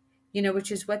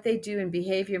 which is what they do in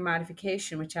behavior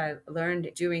modification, which I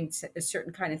learned doing a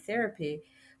certain kind of therapy,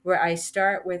 where I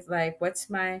start with like, what's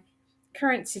my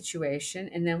current situation?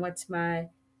 And then what's my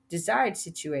desired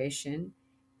situation?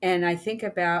 And I think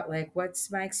about like,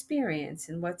 what's my experience,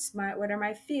 and what are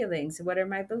my feelings, and what are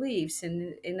my beliefs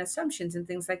and assumptions and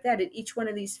things like that at each one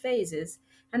of these phases.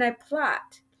 And I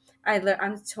plot.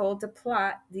 I'm told to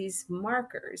plot these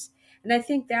markers. And I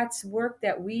think that's work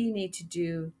that we need to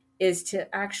do, is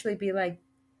to actually be like,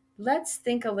 let's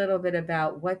think a little bit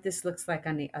about what this looks like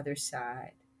on the other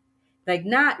side. Like,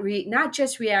 not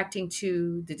just reacting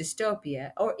to the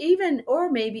dystopia,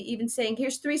 or maybe even saying,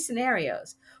 here's three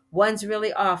scenarios. One's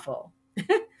really awful,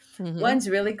 Mm-hmm. one's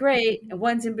really great, and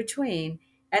one's in between.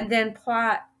 And then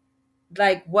plot,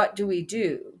 like, what do we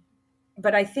do?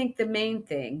 But I think the main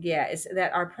thing, yeah, is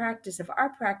that our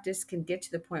practice can get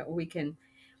to the point where we can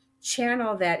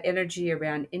channel that energy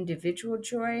around individual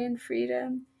joy and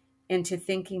freedom into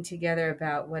thinking together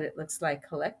about what it looks like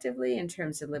collectively in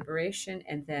terms of liberation,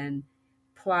 and then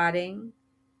plotting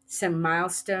some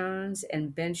milestones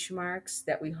and benchmarks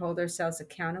that we hold ourselves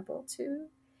accountable to,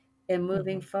 and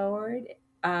moving Mm-hmm. forward.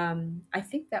 I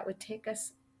think that would take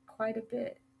us quite a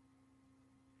bit.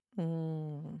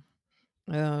 Mm.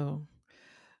 Oh,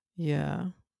 yeah.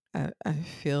 I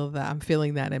feel that. I'm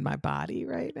feeling that in my body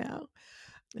right now.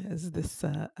 As this,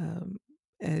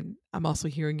 and I'm also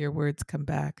hearing your words come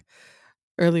back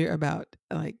earlier about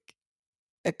like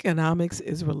economics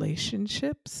is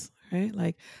relationships, right?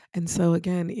 Like, and so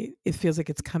again, it feels like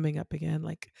it's coming up again,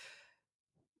 like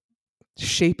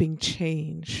shaping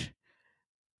change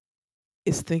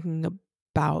is thinking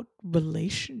about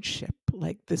relationship,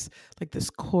 like this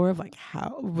core of like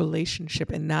how relationship,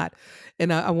 and not,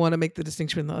 and I want to make the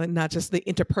distinction, not just the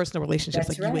interpersonal relationships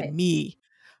That's like you and right. me,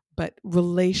 but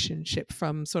relationship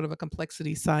from sort of a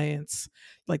complexity science,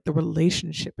 like the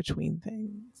relationship between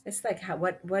things. It's like,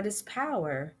 what is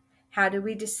power? How do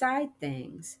we decide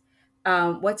things?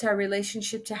 What's our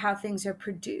relationship to how things are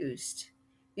produced?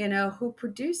 Who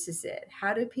produces it?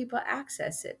 How do people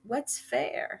access it? What's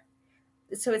fair?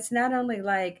 So it's not only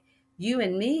like you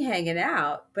and me hanging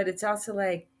out, but it's also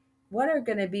like, what are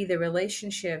going to be the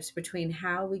relationships between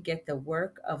how we get the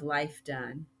work of life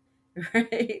done,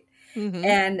 right? Mm-hmm.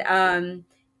 And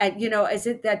is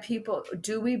it that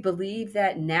do we believe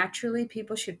that naturally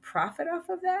people should profit off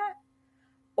of that?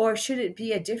 or should it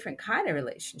be a different kind of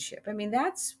relationship? I mean,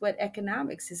 that's what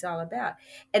economics is all about.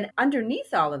 And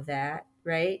underneath all of that,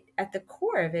 right, at the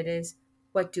core of it is,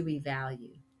 what do we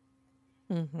value?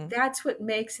 Hmm. That's what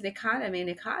makes an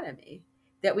economy,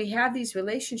 that we have these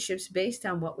relationships based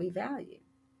on what we value,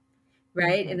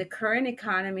 right? In Hmm. the current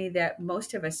economy that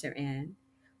most of us are in,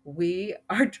 we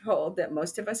are told that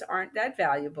most of us aren't that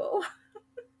valuable,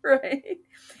 right?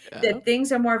 Yeah. That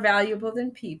things are more valuable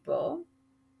than people,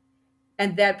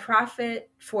 and that profit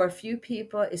for a few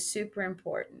people is super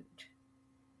important,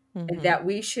 and Hmm. that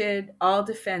we should all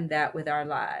defend that with our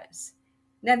lives.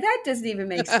 Now, that doesn't even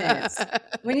make sense.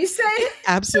 When you say It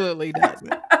absolutely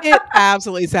doesn't. It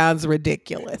absolutely sounds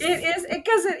ridiculous. it is,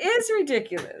 because it is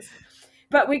ridiculous.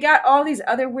 But we got all these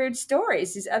other weird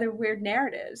stories, these other weird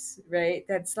narratives, right?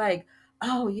 That's like,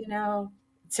 oh,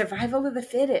 survival of the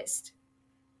fittest.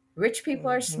 Rich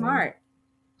people are Hmm. smart,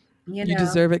 you You know,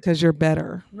 deserve it because you're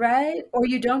better. right? Or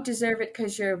you don't deserve it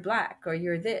because you're black, or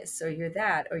you're this, or you're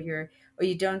that, or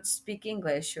you don't speak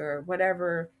English, or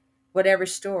whatever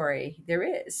story there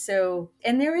is. So,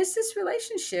 and there is this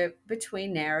relationship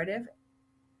between narrative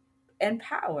and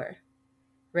power,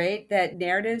 right? That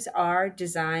narratives are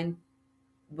designed,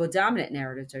 well, dominant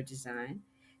narratives are designed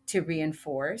to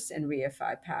reinforce and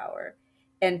reify power.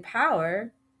 And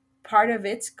power, part of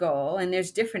its goal, and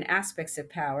there's different aspects of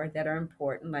power that are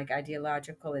important, like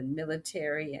ideological and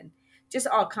military, and just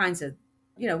all kinds of,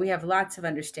 we have lots of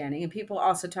understanding. And people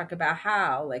also talk about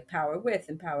how, like power with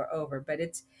and power over, but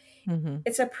Hmm.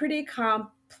 it's a pretty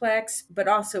complex, but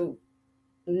also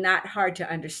not hard to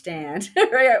understand.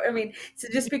 Right? I mean, so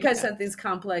just because Yeah. something's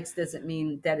complex doesn't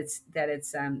mean that that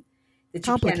you can't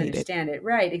Complicated. understand it.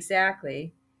 Right?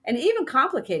 Exactly. And even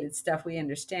complicated stuff we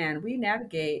understand, we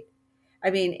navigate. I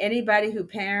mean, anybody who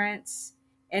parents,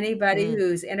 anybody Mm.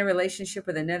 who's in a relationship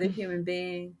with another human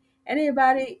being,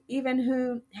 anybody even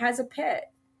who has a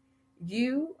pet,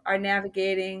 you are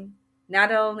navigating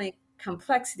not only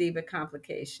complexity but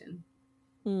complication.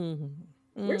 Mhm.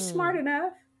 We're smart Mm.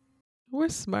 enough. We're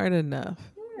smart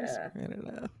enough. We're Yeah. smart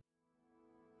enough.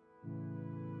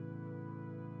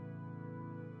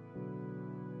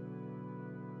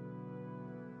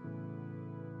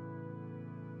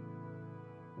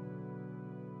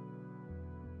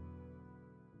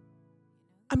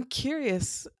 I'm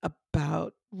curious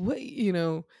about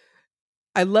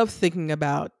I love thinking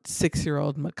about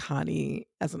 6-year-old Makani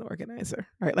as an organizer,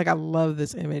 right? Like, I love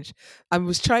this image. I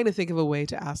was trying to think of a way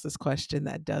to ask this question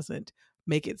that doesn't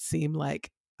make it seem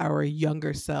like our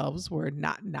younger selves were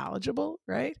not knowledgeable,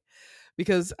 right?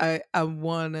 Because I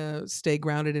want to stay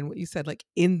grounded in what you said, like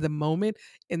in the moment,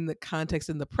 in the context,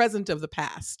 in the present of the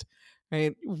past,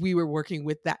 right? We were working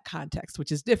with that context,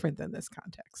 which is different than this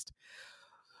context.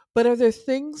 But are there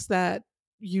things that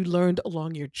you learned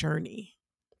along your journey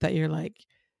that you're like,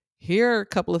 here are a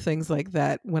couple of things like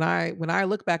that. When I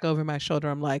look back over my shoulder,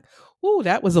 I'm like, "Ooh,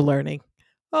 that was a learning.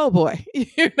 Oh boy,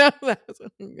 that was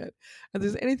good."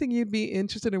 Is there anything you'd be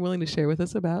interested or willing to share with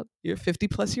us about your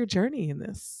 50+ year journey in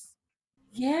this?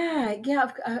 Yeah,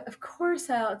 yeah, of course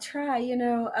I'll try.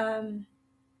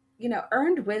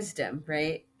 Earned wisdom,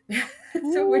 right? That's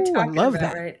what we're Ooh, I talking love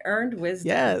about, that. right? Earned wisdom.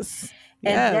 Yes,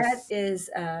 And that yes. is,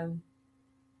 and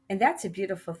that's a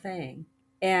beautiful thing.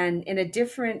 And in a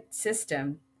different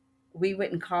system, we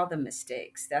wouldn't call them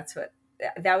mistakes.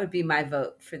 That would be my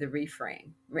vote for the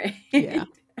reframe, Yeah,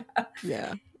 right?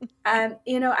 yeah.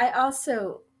 I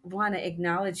also want to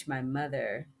acknowledge my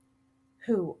mother,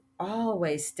 who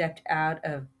always stepped out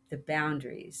of the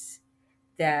boundaries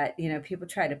that people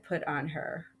try to put on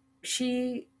her.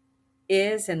 She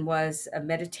is and was a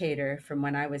meditator from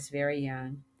when I was very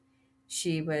young.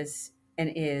 She was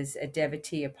and is a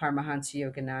devotee of Paramahansa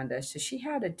Yogananda. So she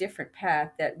had a different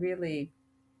path that really,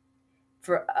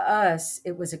 for us,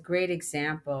 it was a great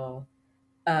example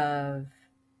of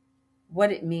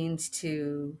what it means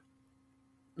to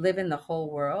live in the whole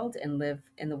world and live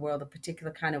in the world a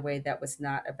particular kind of way that was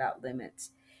not about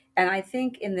limits. And I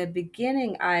think in the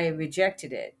beginning, I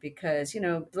rejected it because,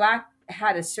 Black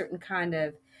had a certain kind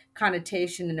of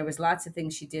connotation, and there was lots of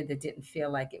things she did that didn't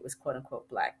feel like it was quote unquote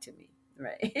Black to me.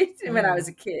 Right. When I Mm, was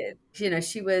a kid,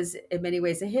 she was in many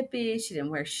ways a hippie. She didn't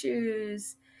wear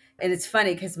shoes. And it's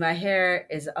funny because my hair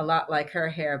is a lot like her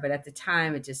hair, but at the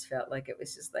time it just felt like it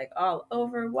was just like all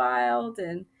over wild,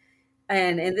 and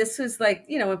this was like,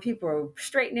 when people were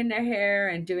straightening their hair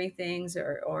and doing things,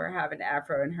 or have an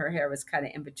afro, and her hair was kind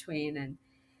of in between.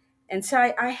 And so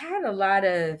I had a lot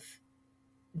of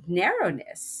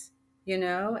narrowness,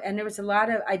 and there was a lot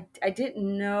of, I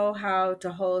didn't know how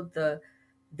to hold the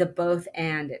both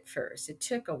and at first. It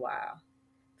took a while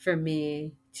for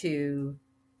me to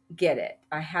get it.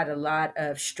 I had a lot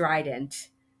of strident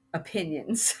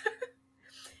opinions,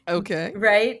 Okay.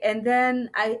 right? And then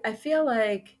I feel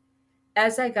like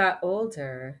as I got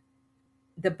older,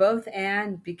 the both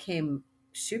and became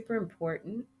super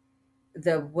important.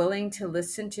 The willing to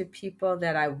listen to people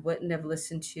that I wouldn't have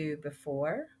listened to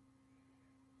before.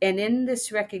 And in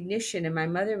this recognition, and my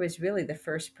mother was really the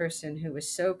first person who was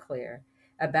so clear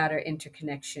about our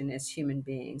interconnection as human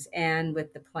beings and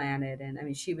with the planet. And I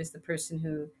mean, she was the person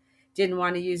who didn't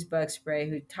want to use bug spray,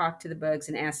 who talked to the bugs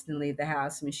and asked them to leave the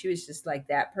house. I mean, she was just like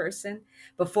that person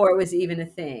before it was even a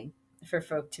thing for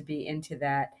folk to be into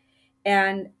that.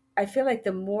 And I feel like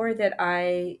the more that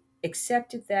I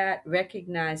accepted that,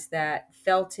 recognized that,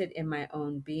 felt it in my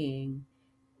own being,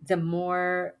 the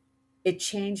more it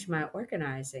changed my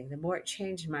organizing, the more it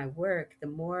changed my work, the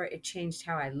more it changed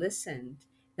how I listened,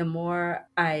 the more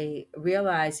I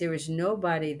realized there was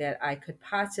nobody that I could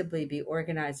possibly be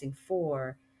organizing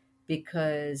for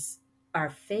because our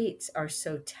fates are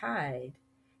so tied.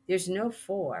 There's no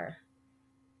for.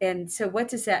 And so what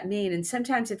does that mean? And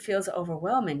sometimes it feels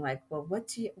overwhelming, like, well, what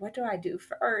do I do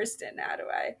first? And how do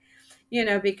I,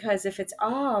 because if it's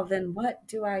all, then what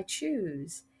do I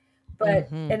choose?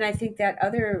 But Mm-hmm. and I think that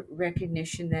other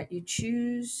recognition that you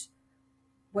choose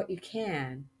what you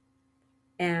can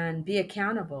and be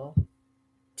accountable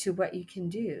to what you can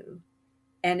do.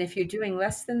 And if you're doing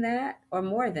less than that or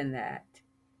more than that,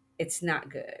 it's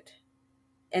not good.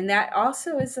 And that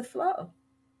also is a flow.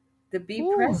 To be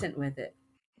Ooh, present with it.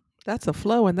 that's a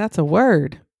flow and that's a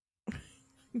word.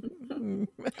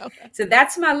 So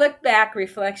that's my look back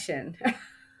reflection.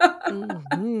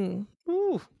 Mm-hmm.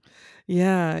 Ooh.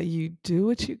 Yeah, you do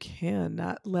what you can,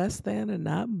 not less than and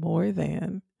not more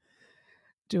than.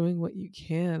 Doing what you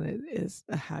can is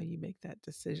how you make that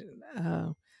decision.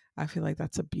 I feel like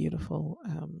that's a beautiful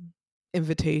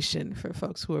invitation for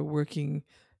folks who are working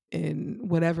in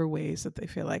whatever ways that they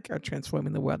feel like are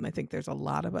transforming the world. And I think there's a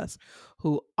lot of us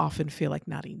who often feel like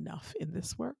not enough in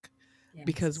this work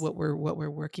because Yes. what we're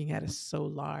working at is so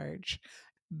large.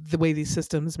 The way these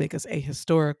systems make us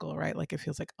ahistorical, right? Like it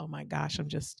feels like, oh my gosh, I'm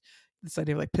just this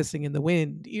idea of like pissing in the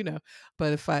wind, you know.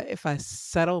 But if I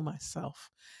settle myself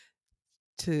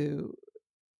to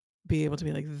be able to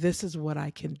be like, this is what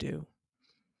I can do.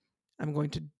 I'm going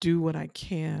to do what I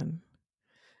can,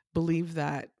 believe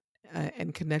that,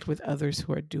 and connect with others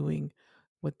who are doing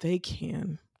what they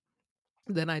can.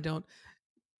 Then I don't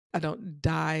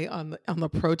die on the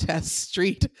protest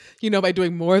street, by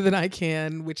doing more than I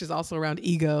can, which is also around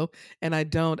ego, and I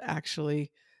don't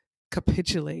actually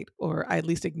capitulate or I at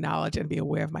least acknowledge and be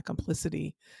aware of my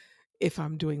complicity if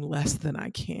I'm doing less than I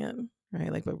can,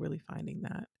 right? Like, but really finding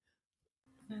that.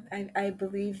 I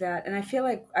believe that. And I feel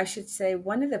like I should say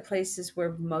one of the places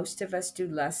where most of us do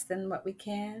less than what we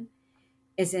can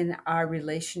is in our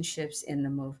relationships in the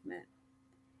movement.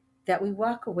 That we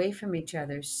walk away from each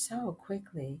other so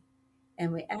quickly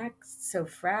and we act so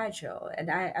fragile. And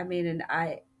I mean, and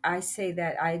I say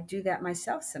that I do that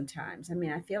myself sometimes. I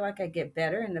mean, I feel like I get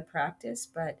better in the practice,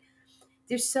 but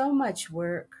there's so much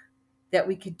work that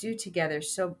we could do together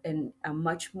so in a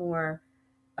much more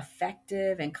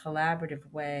effective and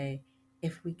collaborative way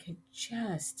if we could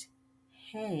just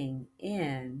hang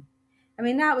in. I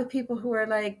mean, not with people who are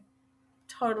like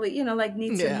totally, like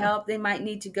need some Yeah, help. They might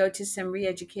need to go to some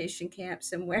re-education camp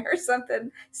somewhere or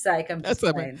something. Psych, I'm that's just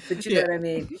what playing. But you know yeah. what I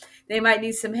mean? They might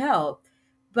need some help.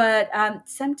 But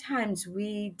sometimes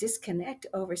we disconnect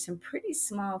over some pretty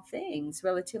small things,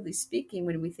 relatively speaking,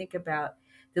 when we think about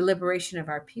the liberation of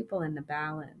our people and the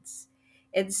balance.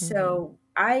 And Mm-hmm. so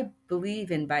I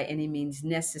believe in by any means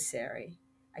necessary.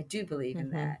 I do believe in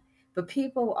Mm-hmm. that. But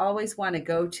people always want to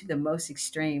go to the most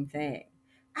extreme thing.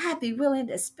 I'd be willing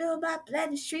to spill my blood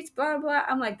in the streets, blah, blah.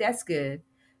 I'm like, that's good.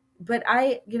 But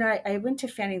I went to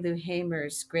Fannie Lou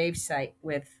Hamer's gravesite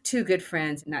with two good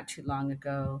friends not too long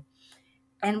ago.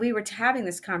 And we were having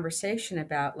this conversation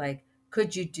about, like,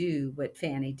 could you do what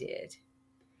Fannie did?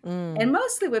 Mm. And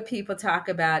mostly what people talk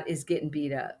about is getting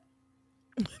beat up.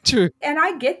 True. And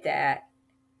I get that.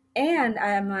 And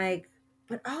I'm like,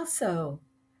 but also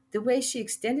the way she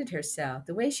extended herself,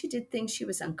 the way she did things she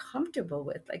was uncomfortable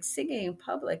with, like singing in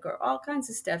public or all kinds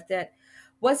of stuff that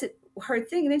wasn't her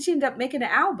thing. And then she ended up making an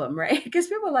album, right? Because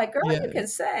people were like, girl, you can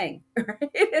Yes. sing,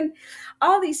 right? And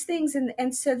all these things.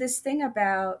 And so this thing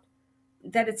about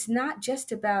that it's not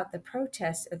just about the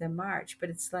protest or the march, but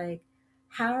it's like,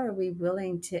 how are we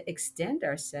willing to extend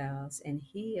ourselves and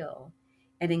heal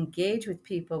and engage with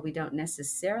people we don't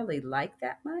necessarily like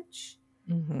that much?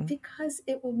 Mm-hmm. Because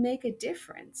it will make a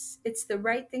difference. It's the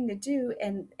right thing to do,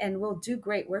 and we'll do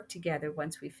great work together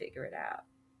once we figure it out.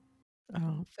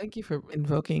 Oh, thank you for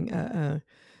invoking.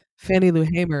 Fannie Lou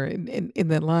Hamer in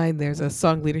that line, there's a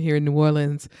song leader here in New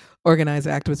Orleans, organizer,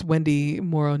 activist Wendy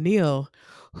Moore O'Neill,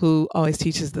 who always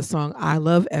teaches the song "I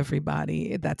Love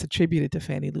Everybody" that's attributed to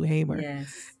Fannie Lou Hamer.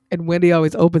 Yes. And Wendy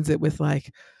always opens it with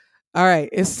like, all right,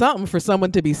 it's something for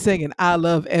someone to be singing "I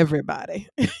love everybody,"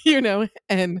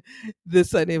 and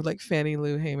this idea of like Fannie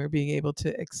Lou Hamer being able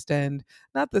to extend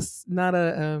not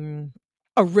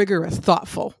a rigorous,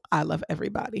 thoughtful "I love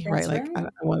everybody," right? That's Like I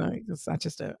right. want to. It's not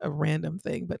just a random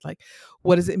thing, but like,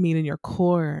 what does it mean in your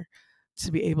core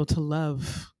to be able to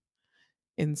love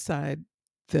inside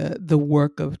the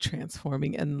work of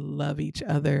transforming and love each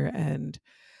other? And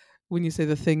when you say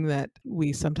the thing that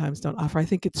we sometimes don't offer, I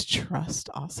think it's trust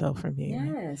also for me.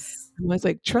 Like Yes. I'm always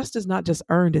like, trust is not just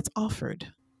earned, it's offered,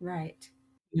 Right.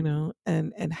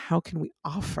 and how can we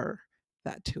offer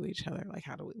that to each other? Like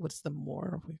what's the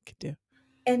more we could do?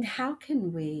 And how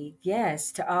can we,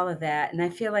 yes, to all of that. And I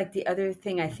feel like the other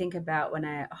thing I think about when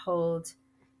I hold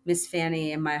Miss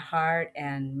Fanny in my heart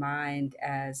and mind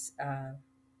as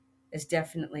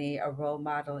definitely a role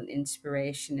model and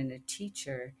inspiration and a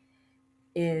teacher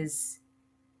is,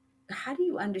 how do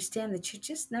you understand that you're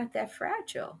just not that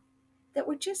fragile? That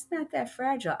we're just not that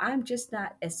fragile. I'm just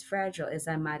not as fragile as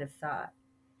I might have thought,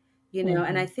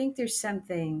 and I Mhm. think there's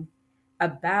something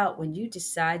about when you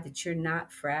decide that you're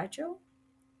not fragile,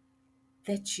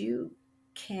 that you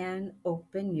can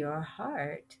open your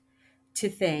heart to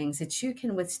things, that you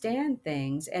can withstand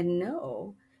things and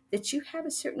know that you have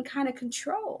a certain kind of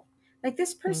control. Like,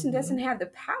 this person doesn't Mhm. have the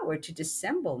power to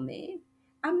dissemble me.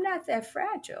 I'm not that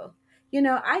fragile.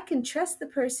 I can trust the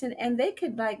person and they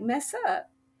could like mess up,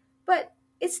 but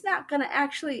it's not going to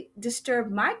actually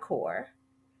disturb my core,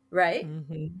 right?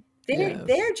 Mhm. They're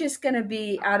Yes. just going to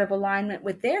be out of alignment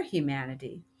with their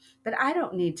humanity, but I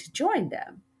don't need to join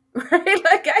them. Right?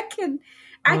 Like, I can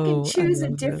Oh, I choose a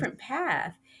love this. different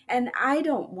path. And I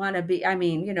don't want to be, I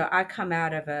mean, I come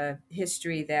out of a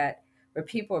history that where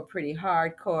people are pretty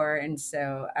hardcore, and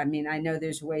so I mean, I know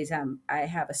there's ways I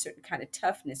have a certain kind of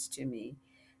toughness to me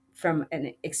from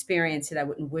an experience that I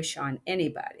wouldn't wish on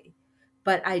anybody.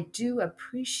 But I do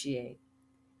appreciate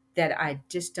that I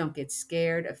just don't get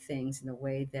scared of things in the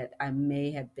way that I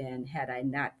may have been had I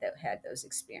not had those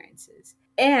experiences.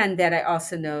 And that I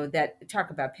also know that,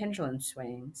 talk about pendulum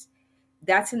swings,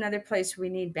 that's another place we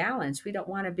need balance. We don't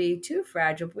want to be too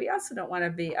fragile, but we also don't want to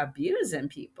be abusing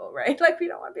people, right? Like, we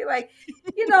don't want to be like,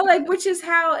 like, which is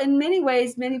how, in many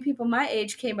ways, many people my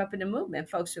age came up in the movement.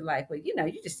 Folks are like, well,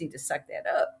 you just need to suck that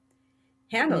up,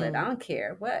 handle it. I Mm. don't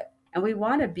care what. And we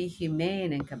want to be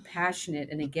humane and compassionate.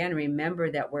 And again, remember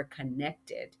that we're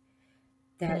connected,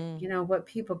 that, Mm. what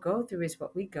people go through is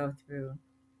what we go through.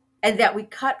 And that we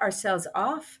cut ourselves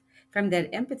off from that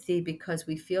empathy because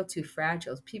we feel too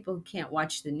fragile. People who can't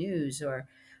watch the news or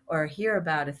hear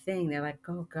about a thing, they're like,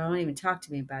 oh, God, don't even talk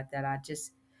to me about that. I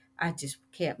just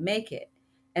can't make it.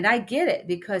 And I get it,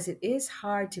 because it is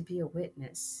hard to be a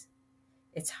witness.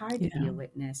 It's hard to be Yeah. a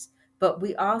witness. But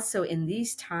we also, in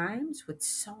these times with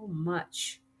so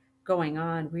much going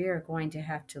on, we are going to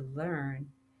have to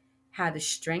learn how to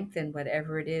strengthen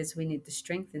whatever it is we need to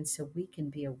strengthen so we can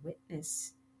be a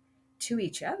witness to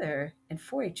each other and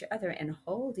for each other and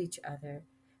hold each other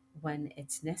when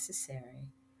it's necessary,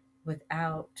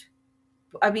 without,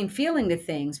 I mean, feeling the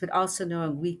things, but also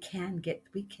knowing we can get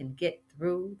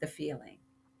through the feeling.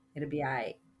 It'll be all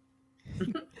right.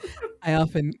 I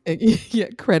often yeah,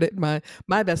 credit my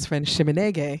best friend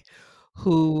Shiminege,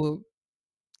 who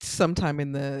sometime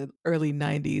in the early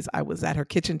 90s, I was at her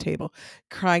kitchen table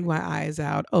crying my eyes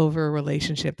out over a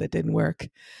relationship that didn't work.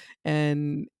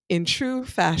 And in true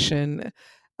fashion,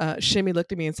 Shimmy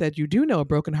looked at me and said, "You do know a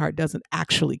broken heart doesn't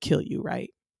actually kill you,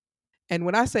 right?" And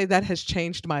when I say that has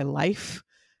changed my life,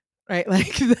 right?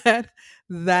 Like that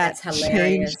That's changed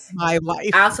hilarious. my I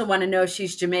life. also want to know if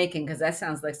she's Jamaican, because that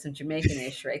sounds like some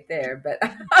Jamaican-ish right there. But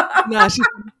Nah, she's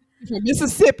from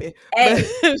Mississippi, but hey,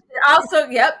 also,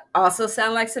 yep, also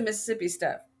sound like some Mississippi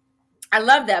stuff. I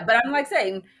love that. But I'm like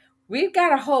saying, we've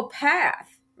got a whole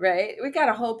path, right? We got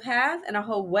a whole path and a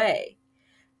whole way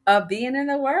of being in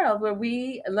the world where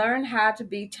we learn how to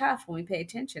be tough when we pay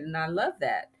attention. And I love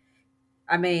that.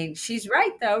 I mean, she's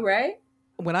right though, right?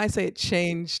 when I say it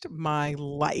changed my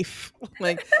life,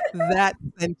 like that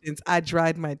sentence, I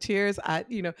dried my tears.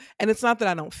 And it's not that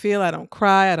I don't feel, I don't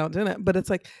cry, I don't do that, but it's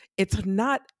like, it's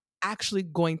not actually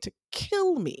going to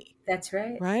kill me, That's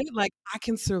right. right? Like I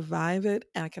can survive it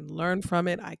and I can learn from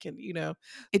it.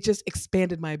 It just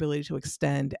expanded my ability to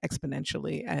extend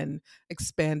exponentially and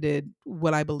expanded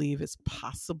what I believe is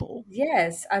possible.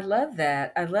 Yes, I love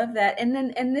that. I love that.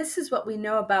 And this is what we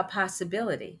know about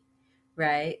possibility,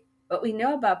 right? but we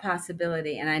know about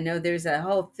possibility. And I know there's a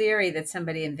whole theory that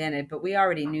somebody invented, but we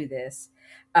already knew this,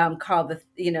 called the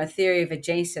theory of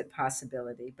adjacent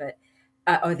possibility. But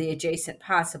or the adjacent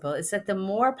possible is that the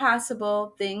more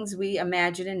possible things we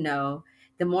imagine and know,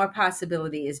 the more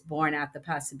possibility is born out the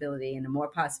possibility, and the more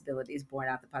possibility is born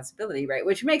out the possibility, right?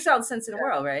 Which makes all the sense in the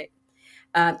world, right?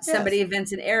 Yes. Somebody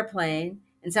invents an airplane,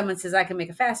 and someone says, I can make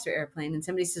a faster airplane. And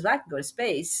somebody says, well, I can go to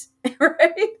space,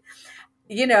 right?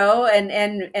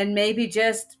 And maybe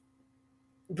just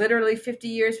literally 50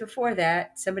 years before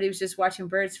that, somebody was just watching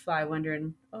birds fly,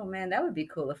 wondering, oh man, that would be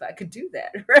cool if I could do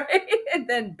that, right? And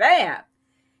then bam,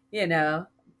 you know,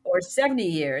 or 70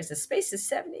 years. The space is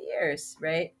 70 years,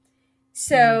 right?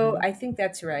 So Hmm. I think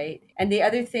that's right. And the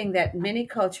other thing that many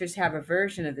cultures have a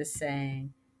version of this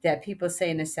saying that people say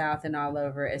in the South and all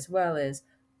over as well is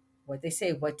what they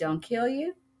say, what don't kill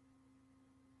you,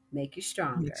 make you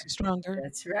Makes stronger. you stronger.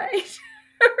 That's right.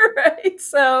 Right.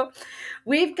 So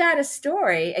we've got a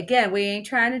story. Again, we ain't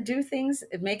trying to do things,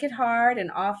 make it hard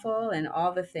and awful and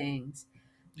all the things.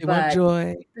 We want But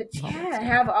joy, but all that yeah,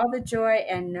 stuff. have all the joy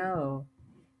and know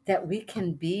that we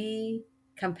can be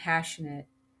compassionate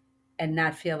and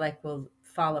not feel like we'll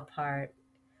fall apart.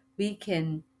 We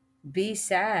can be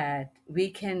sad.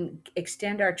 We can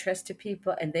extend our trust to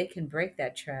people and they can break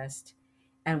that trust,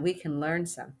 and we can learn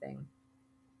something.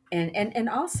 And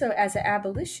also as an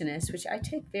abolitionist, which I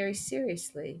take very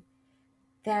seriously,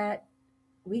 that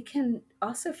we can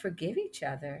also forgive each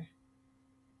other.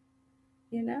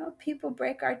 People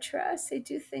break our trust, they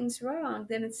do things wrong.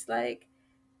 Then it's like,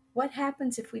 what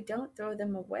happens if we don't throw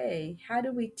them away? How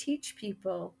do we teach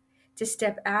people to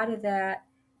step out of that,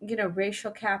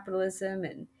 racial capitalism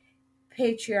and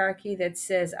patriarchy that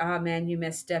says, oh man, you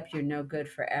messed up, you're no good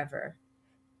forever?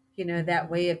 That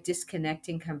Hmm. way of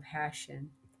disconnecting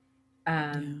compassion.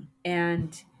 Yeah.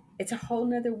 And it's a whole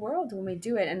nother world when we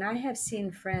do it. And I have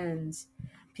seen friends,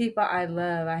 people I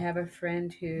love. I have a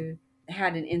friend who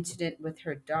had an incident with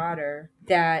her daughter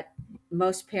that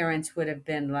most parents would have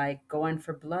been like going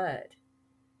for blood,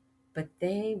 but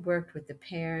they worked with the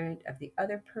parent of the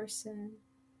other person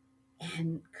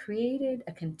and created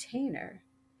a container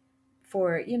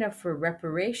for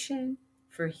reparation,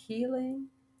 for healing,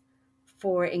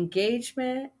 for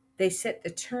engagement. They set the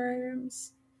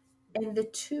terms. And the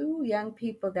two young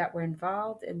people that were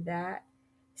involved in that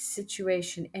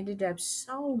situation ended up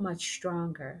so much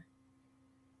stronger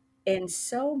and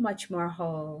so much more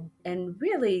whole and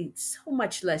really so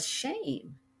much less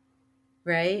shame,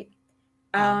 right?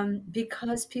 Wow.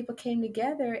 Because people came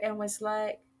together and was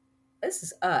like, this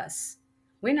is us.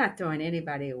 We're not throwing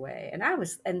anybody away. And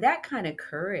that kind of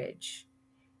courage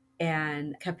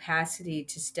and capacity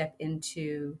to step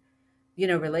into,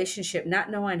 relationship,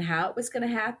 not knowing how it was going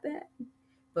to happen,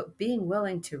 but being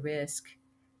willing to risk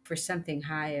for something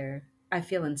higher. I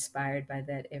feel inspired by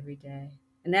that every day.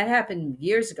 And that happened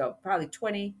years ago, probably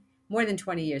 20, more than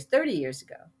 20 years, 30 years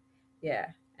ago.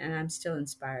 Yeah. And I'm still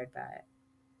inspired by it.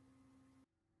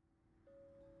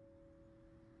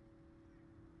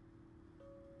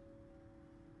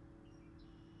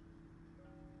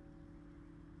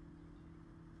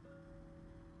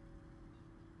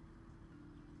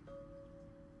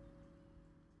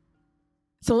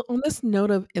 So, on this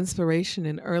note of inspiration,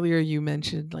 and earlier you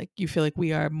mentioned like you feel like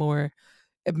we are more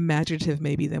imaginative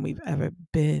maybe than we've ever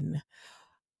been.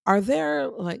 Are there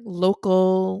like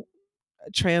local,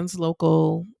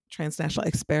 transnational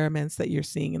experiments that you're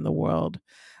seeing in the world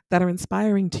that are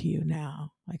inspiring to you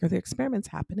now? Like, are there experiments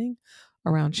happening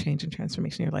around change and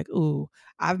transformation? You're like, ooh,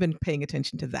 I've been paying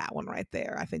attention to that one right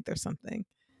there. I think there's something.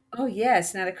 Oh,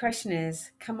 yes. Now the question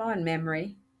is, come on,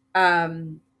 memory.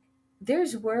 Um,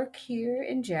 there's work here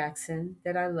in Jackson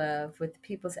that I love with the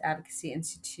People's Advocacy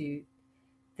Institute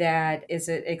that is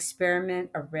an experiment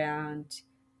around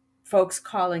folks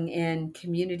calling in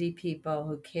community people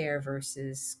who care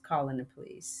versus calling the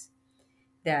police.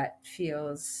 That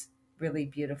feels really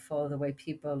beautiful, the way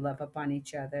people love up on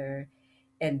each other.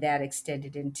 And that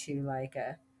extended into like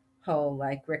a whole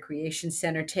like recreation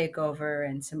center takeover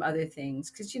and some other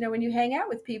things. Because, when you hang out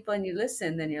with people and you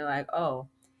listen, then you're like, oh,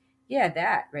 yeah,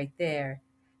 that right there.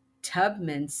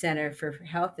 Tubman Center for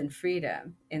Health and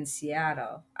Freedom in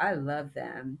Seattle. I love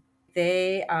them.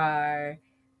 They are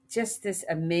just this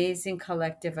amazing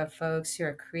collective of folks who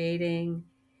are creating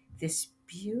this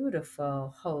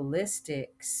beautiful, holistic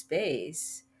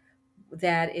space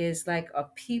that is like a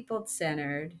people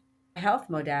centered health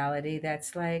modality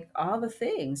that's like all the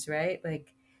things, right?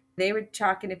 Like they were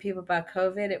talking to people about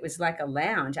COVID. It was like a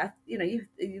lounge.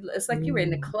 It's like you were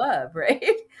in a Mm, club, right?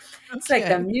 It's like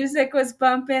the okay. music was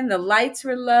bumping, the lights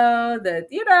were low,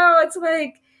 it's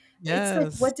like It's like,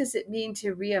 Yes. what does it mean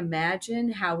to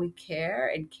reimagine how we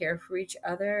care and care for each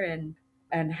other,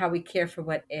 and how we care for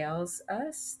what ails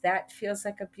us? That feels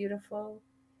like a beautiful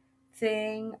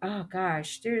thing. Oh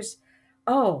gosh,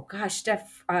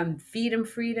 Steph, Feed 'em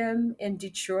Freedom in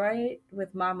Detroit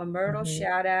with Mama Myrtle, Hmm.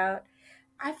 shout out.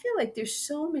 I feel like there's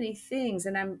so many things,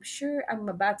 and I'm sure I'm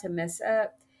about to mess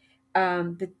up,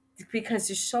 but because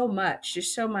there's so much,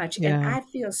 and Yeah. I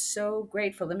feel so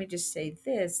grateful. Let me just say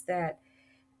this, that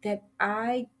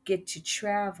I get to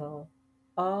travel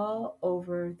all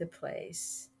over the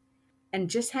place and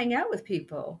just hang out with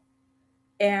people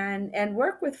and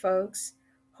work with folks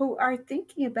who are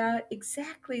thinking about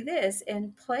exactly this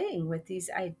and playing with these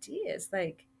ideas.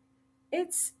 Like,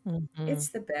 it's Hmm. it's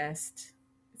the best.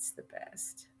 It's the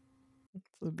best.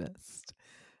 It's the best.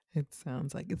 It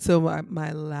sounds like it. So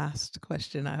my last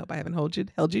question, I hope I haven't held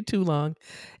you too long,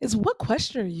 is what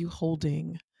question are you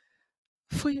holding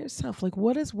for yourself? Like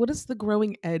what is the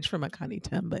growing edge for Makani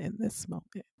Themba in this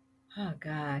moment? Oh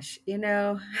gosh,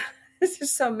 there's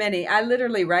just so many. I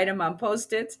literally write them on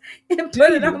post-its and Do you?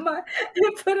 put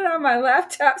it on my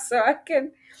laptop so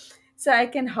I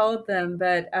can hold them.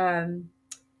 But oh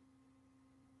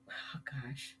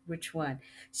gosh, which one?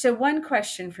 So one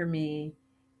question for me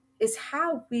is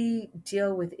how we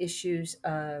deal with issues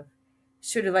of,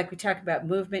 sort of like we talked about,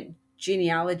 movement,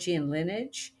 genealogy, and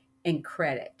lineage, and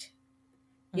credit.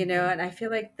 Hmm. And I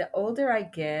feel like the older I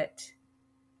get,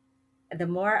 the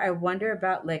more I wonder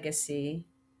about legacy,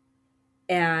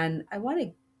 and I want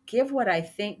to give what I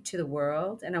think to the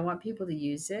world, and I want people to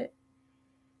use it.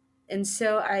 And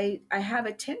so I have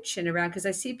a tension around, because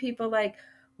I see people like,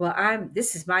 well, I'm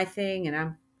this is my thing,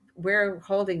 and we're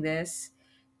holding this.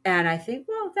 And I think,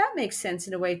 well, that makes sense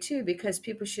in a way too, because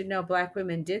people should know Black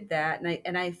women did that,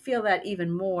 and I feel that even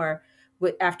more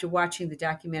after watching the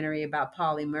documentary about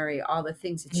Polly Murray, all the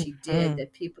things that she did Hmm.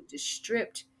 that people just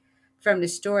stripped from the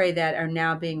story that are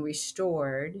now being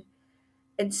restored.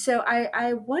 And so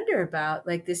I wonder about,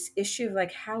 like, this issue of,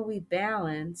 like, how we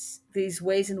balance these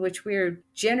ways in which we're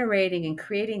generating and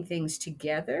creating things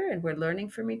together and we're learning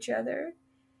from each other,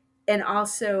 and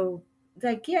also,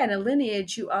 like, yeah, in a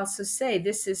lineage you also say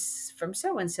this is from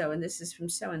so and so and this is from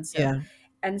so and so. Yeah.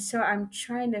 And so I'm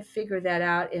trying to figure that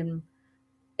out in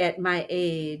at my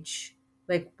age,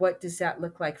 like, what does that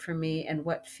look like for me, and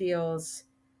what feels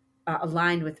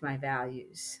aligned with my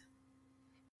values.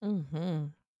 Hmm.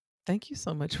 Thank you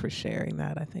so much for sharing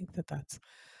that. I think that that's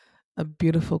a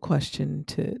beautiful question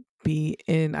to be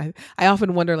in. I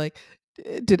often wonder, like,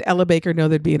 did Ella Baker know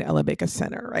there'd be an Ella Baker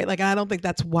Center, right? Like, I don't think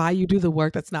that's why you do the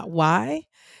work. That's not why.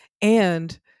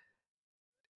 And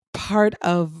part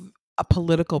of a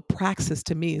political praxis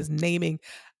to me is naming.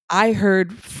 I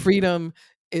heard freedom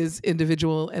is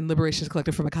individual and liberation is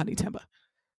collective from Makani Themba,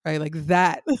 right? Like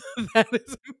that, that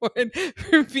is important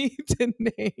for me to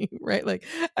name, right? Like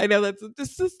I know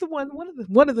that's just the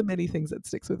one of the many things that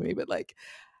sticks with me, but like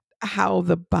how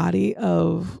the body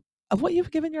of what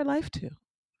you've given your life to,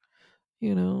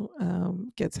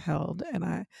 gets held, and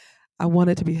I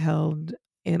want it to be held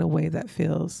in a way that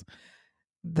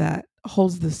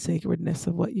holds the sacredness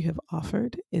of what you have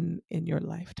offered in your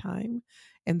lifetime,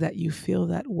 and that you feel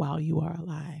that while you are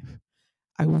alive.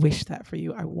 I wish that for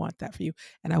you. I want that for you.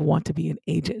 And I want to be an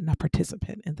agent and a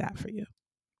participant in that for you.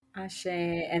 Ashe,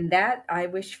 and that I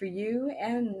wish for you,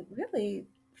 and really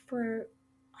for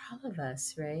all of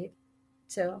us, right?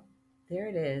 So there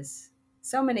it is.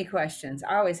 So many questions.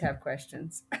 I always have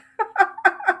questions.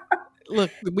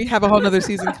 Look, we have a whole nother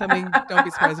season coming. Don't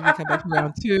be surprised if we come back for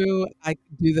round two. I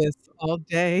can do this all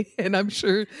day, and I'm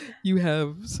sure you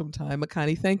have some time.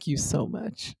 Makani, thank you so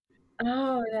much.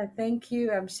 Oh, yeah, thank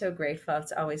you. I'm so grateful.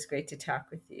 It's always great to talk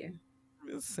with you.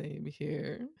 Same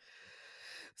here.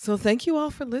 So, thank you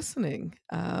all for listening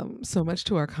so much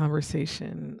to our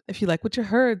conversation. If you like what you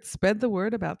heard, spread the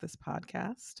word about this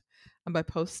podcast by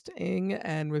posting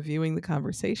and reviewing the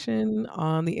conversation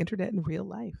on the internet in real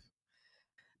life.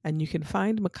 And you can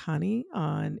find Makani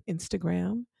on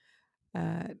Instagram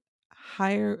at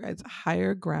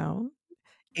higher ground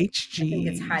I think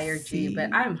it's higher G,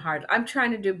 but HGC. I'm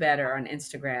trying to do better on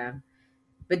Instagram,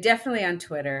 but definitely on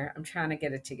Twitter. I'm trying to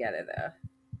get it together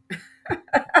though.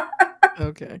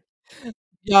 Okay.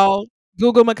 Y'all,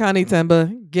 Google Makani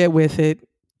Themba, get with it.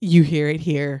 You hear it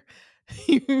here.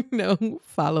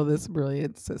 Follow this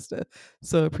brilliant sister.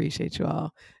 So appreciate you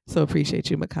all. So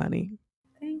appreciate you, Makani.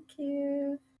 Thank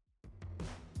you.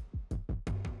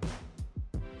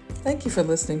 Thank you for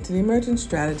listening to the Emergent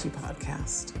Strategy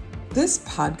Podcast. This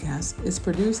podcast is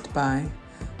produced by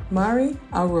Mari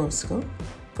Orozco,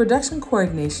 production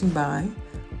coordination by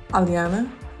Aliana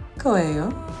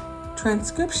Coelho,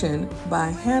 Transcription by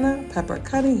Hannah Pepper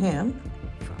Cunningham.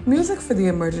 Music for the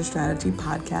Emergent Strategy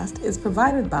podcast is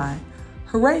provided by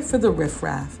Hooray for the Riff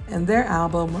Raff and their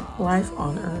album Life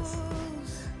on Earth.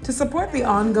 To support the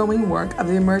ongoing work of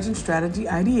the Emergent Strategy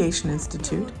Ideation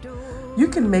Institute, you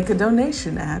can make a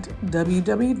donation at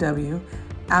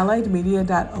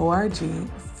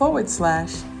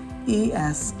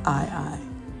www.alliedmedia.org/ESII.